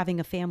having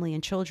a family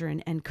and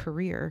children and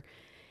career.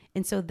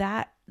 And so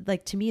that,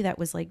 like, to me, that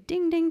was like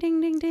ding, ding,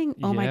 ding, ding, ding.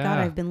 Oh my God,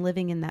 I've been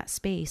living in that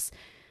space.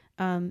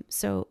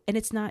 So, and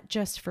it's not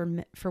just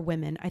for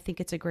women. I think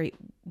it's a great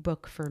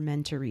book for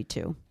men to read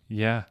too.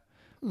 Yeah.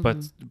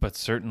 But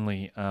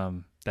certainly,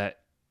 that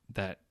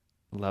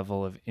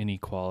level of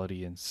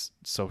inequality and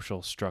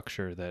social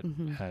structure that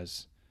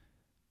has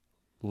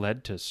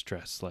led to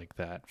stress like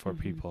that for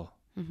people.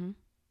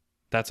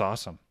 That's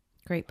awesome.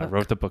 Great book. I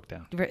wrote the book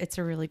down. It's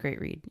a really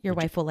great read. Your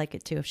wife will like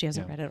it too if she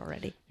hasn't read it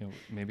already. You know,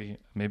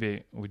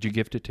 maybe would you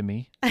gift it to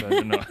me? So I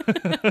don't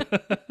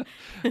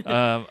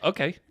know.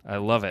 Okay, I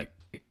love it.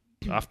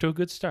 Off to a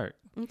good start.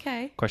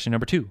 Okay. Question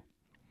number 2.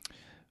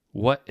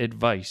 What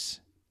advice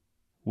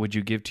would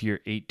you give to your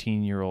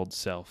 18-year-old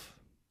self?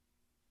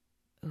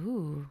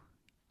 Ooh,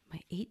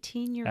 my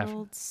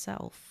 18-year-old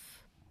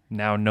self.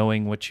 Now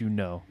knowing what you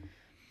know.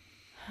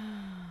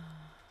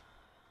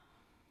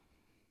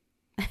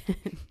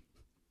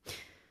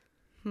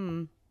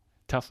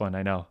 Tough one,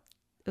 I know.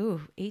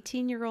 Ooh,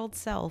 18-year-old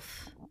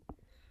self.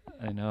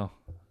 I know.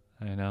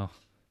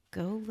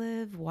 Go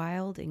live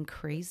wild and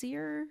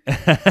crazier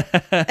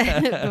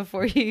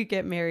before you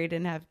get married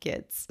and have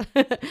kids.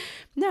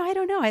 No, I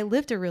don't know. I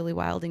lived a really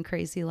wild and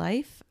crazy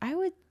life. I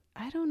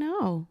don't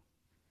know.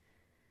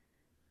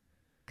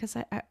 Because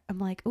I'm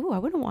like, ooh, I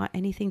wouldn't want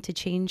anything to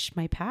change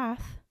my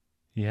path.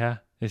 Yeah,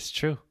 it's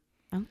true.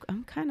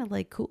 I'm kind of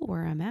like cool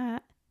where I'm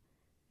at.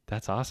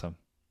 That's awesome.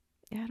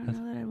 Yeah, I don't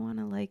know that I want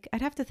to like,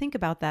 I'd have to think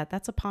about that.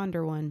 That's a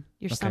ponder one.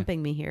 You're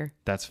stumping me here.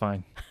 That's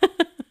fine.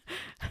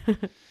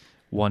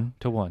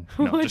 1-1.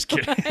 No, just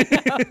kidding.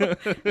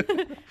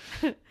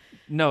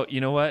 No,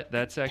 you know what?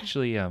 That's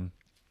actually,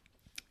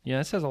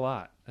 that says a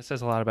lot. That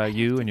says a lot about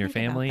you and your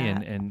family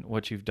and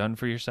what you've done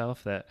for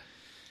yourself, that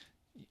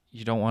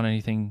you don't want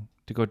anything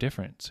to go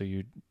different. So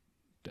I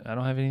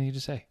don't have anything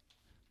to say.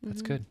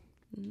 That's good.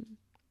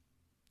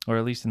 Or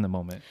at least in the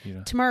moment, you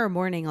know. Tomorrow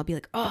morning, I'll be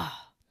like, oh,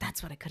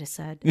 that's what I could have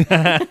said.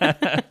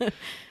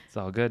 It's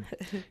all good.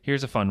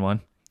 Here's a fun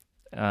one.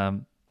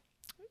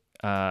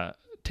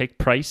 Take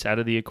price out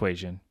of the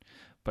equation,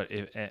 but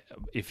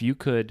if you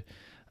could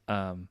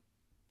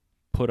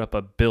put up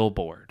a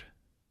billboard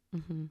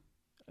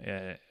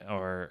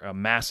or a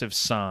massive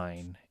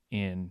sign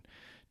in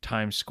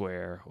Times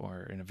Square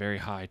or in a very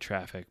high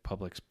traffic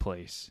public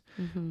place,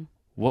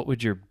 what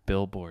would your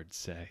billboard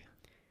say?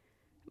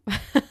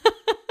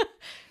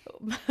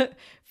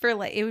 For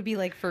like, it would be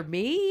like for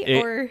me,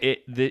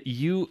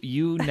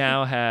 you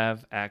now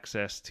have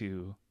access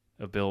to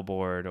a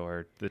billboard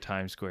or the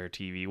Times Square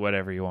TV,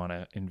 whatever you want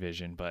to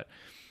envision, but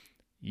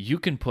you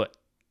can put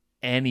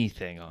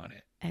anything on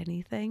it.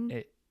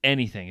 Anything?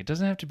 Anything. It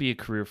doesn't have to be a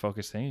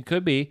career-focused thing. It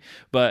could be,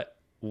 but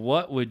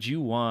what would you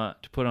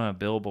want to put on a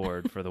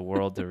billboard for the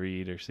world to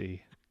read or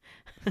see?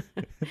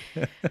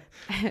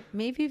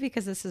 Maybe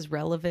because this is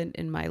relevant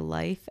in my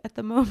life at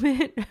the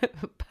moment,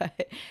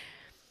 but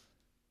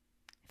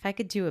if I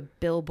could do a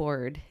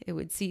billboard, it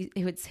would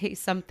say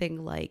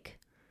something like,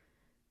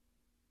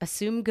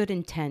 assume good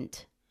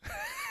intent.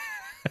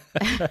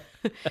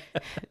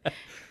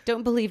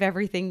 Don't believe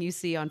everything you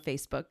see on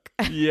Facebook.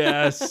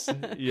 Yes.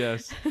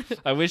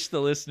 I wish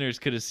the listeners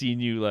could have seen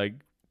you like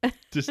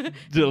just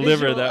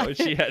deliver that. What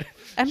she had.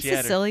 I'm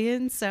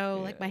Sicilian, so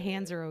like my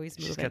hands are always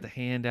moving. She's got the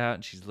hand out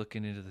and she's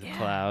looking into the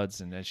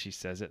clouds, and as she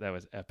says it, that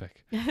was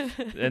epic.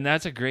 And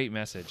that's a great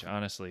message.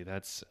 Honestly,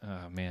 that's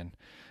man.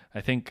 I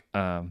think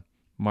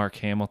Mark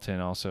Hamilton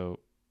also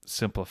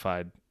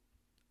simplified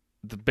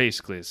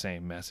basically the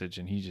same message,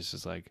 and he just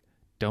is like,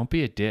 don't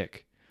be a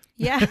dick.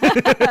 Yeah.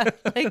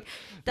 Like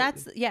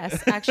that's,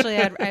 yes, actually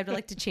I'd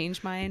like to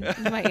change my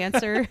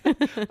answer.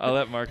 I'll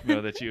let Mark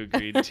know that you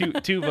agreed.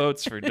 Two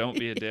votes for don't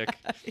be a dick.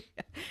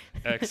 Yeah.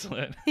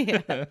 Excellent.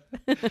 Yeah.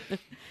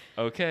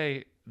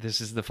 Okay,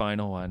 this is the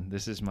final one.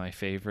 This is my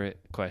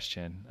favorite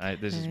question. I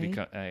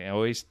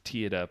always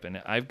tee it up,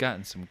 and I've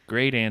gotten some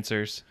great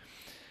answers.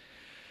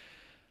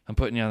 I'm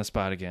putting you on the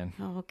spot again.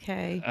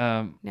 Okay. Now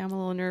I'm a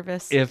little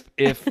nervous. If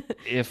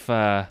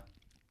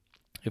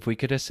we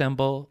could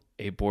assemble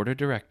a board of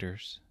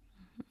directors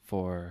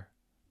for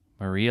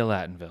Maria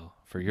Lattenville,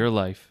 for your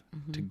life,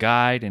 to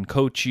guide and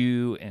coach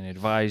you and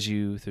advise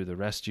you through the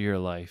rest of your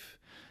life,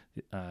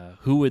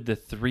 who would the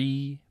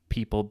 3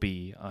 people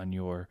be on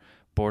your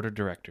board of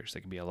directors? They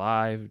can be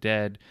alive,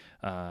 dead,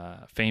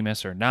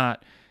 famous or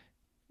not.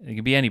 It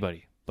can be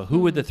anybody. But who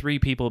would the 3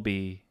 people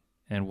be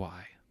and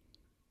why?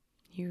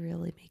 You're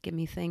really making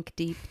me think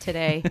deep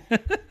today.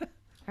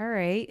 All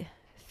right.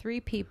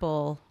 3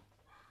 people.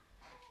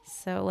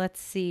 So let's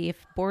see.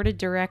 If board of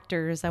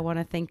directors, I want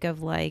to think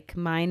of like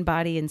mind,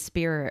 body, and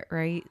spirit,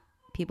 right?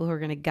 People who are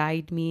going to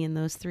guide me in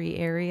those 3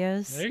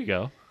 areas. There you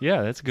go.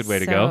 Yeah, that's a good way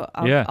to go.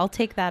 I'll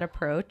take that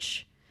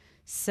approach.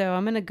 So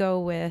I'm going to go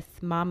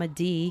with Mama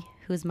D,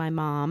 who's my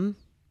mom,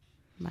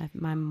 my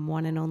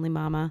one and only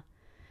mama.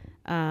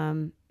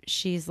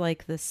 She's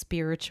like the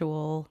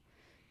spiritual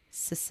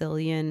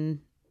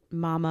Sicilian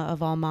mama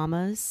of all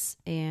mamas,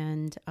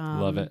 and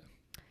love it.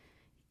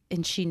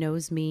 And she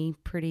knows me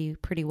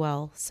pretty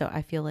well, so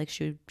I feel like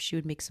she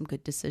would make some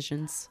good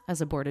decisions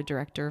as a board of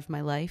director of my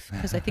life,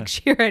 because I think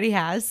she already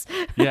has.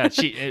 Yeah,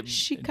 she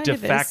kind de of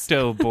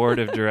facto board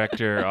of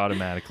director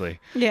automatically.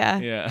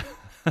 Yeah.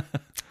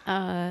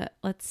 Yeah.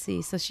 Let's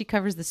see. So she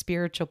covers the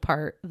spiritual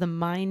part, the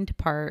mind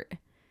part.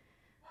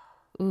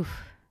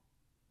 Oof.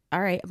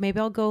 All right,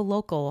 maybe I'll go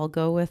local. I'll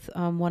go with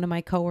one of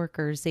my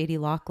coworkers, Zadie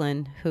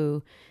Laughlin,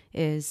 who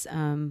is,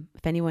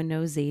 if anyone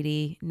knows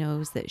Zadie,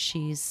 knows that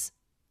she's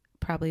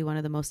probably one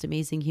of the most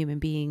amazing human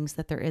beings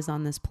that there is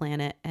on this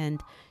planet,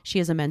 and she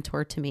is a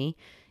mentor to me,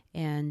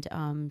 and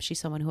she's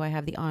someone who I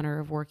have the honor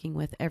of working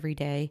with every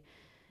day,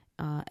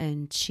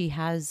 and she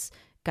has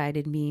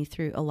guided me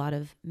through a lot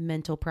of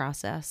mental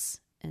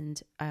process,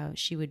 and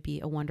she would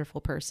be a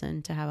wonderful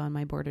person to have on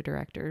my board of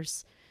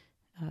directors.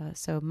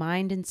 So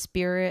mind and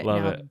spirit,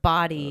 Love now it.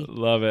 body.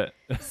 Love it.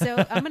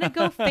 So I'm going to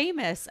go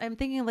famous. I'm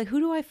thinking like, who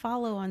do I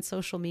follow on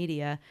social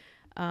media?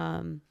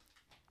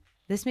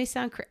 This may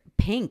sound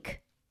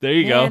Pink. There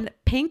you go.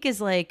 Pink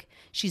is like,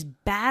 she's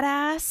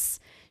badass.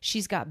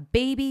 She's got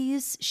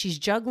babies. She's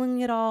juggling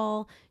it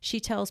all. She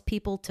tells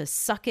people to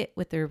suck it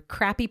with their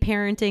crappy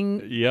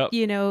parenting. Yep.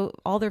 You know,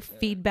 all their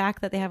feedback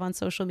that they have on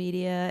social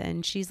media.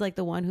 And she's like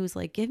the one who's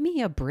like, give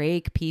me a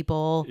break,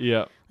 people.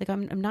 Yeah. Like,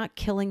 I'm not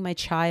killing my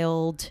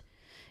child.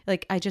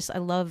 Like, I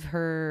love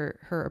her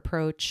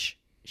approach.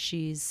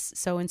 She's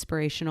so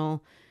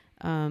inspirational.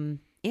 And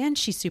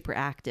she's super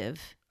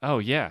active. Oh,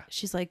 yeah.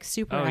 She's like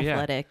super yeah.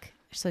 athletic.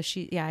 So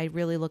I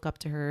really look up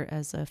to her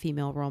as a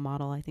female role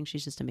model. I think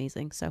she's just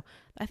amazing. So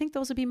I think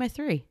those would be my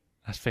 3.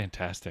 That's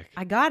fantastic.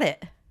 I got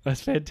it.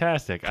 That's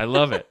fantastic. I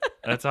love it.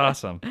 That's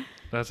awesome.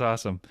 That's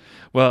awesome.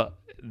 Well,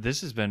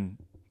 this has been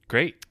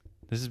great.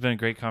 This has been a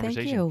great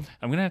conversation. Thank you.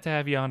 I'm going to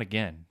have you on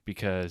again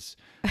because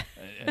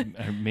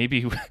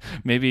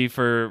maybe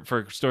for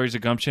Stories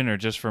of Gumption or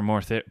just for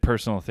more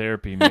personal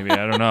therapy, maybe.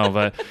 I don't know,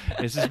 but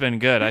this has been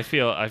good. I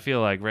feel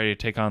like ready to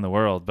take on the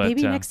world. But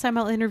maybe next time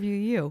I'll interview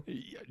you.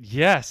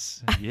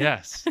 Yes.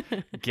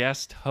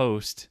 Guest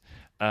host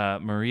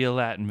Maria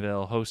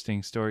Lattenville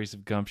hosting Stories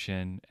of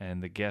Gumption,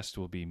 and the guest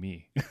will be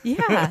me.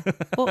 Yeah.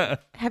 Well,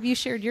 have you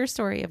shared your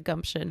story of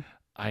gumption?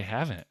 I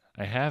haven't.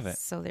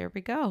 So there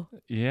we go.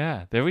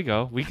 Yeah, there we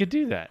go. We could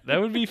do that.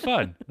 That would be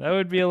fun. That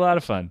would be a lot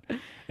of fun.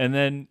 And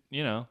then,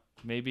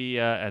 maybe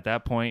at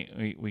that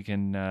point we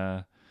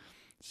can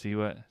see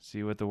what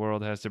the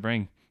world has to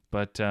bring.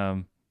 But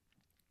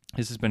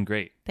this has been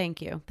great.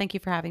 Thank you. Thank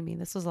you for having me.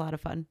 This was a lot of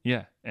fun.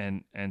 Yeah,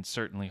 and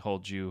certainly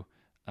hold you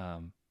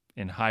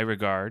in high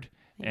regard.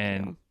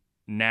 Thank you.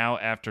 Now,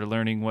 after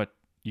learning what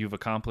you've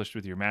accomplished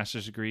with your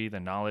master's degree,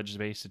 the knowledge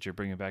base that you're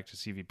bringing back to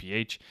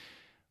CVPH,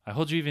 I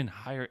hold you even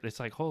higher. It's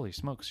like, holy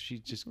smokes,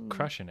 she's just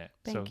crushing it.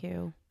 Thank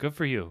you. Good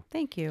for you.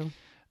 Thank you.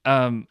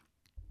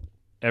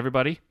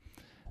 Everybody,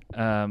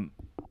 I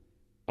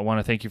want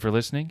to thank you for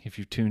listening. If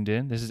you've tuned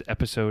in, this is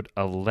episode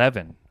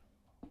 11.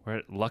 We're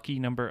at lucky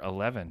number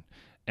 11.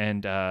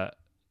 And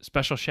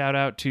special shout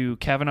out to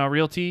Kavanaugh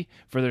Realty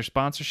for their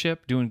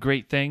sponsorship, doing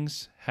great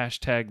things.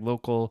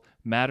 #local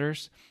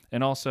matters.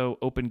 And also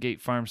Open Gate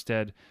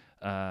Farmstead.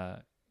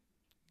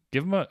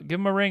 Give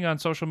them a ring on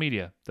social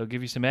media. They'll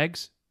give you some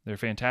eggs. They're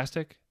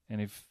fantastic.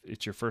 And if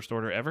it's your first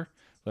order ever,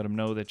 let them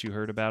know that you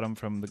heard about them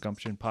from the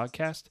Gumption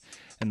podcast,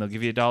 and they'll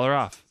give you $1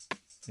 off.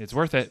 It's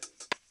worth it.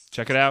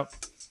 Check it out.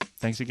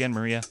 Thanks again,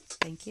 Maria.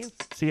 Thank you.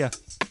 See ya.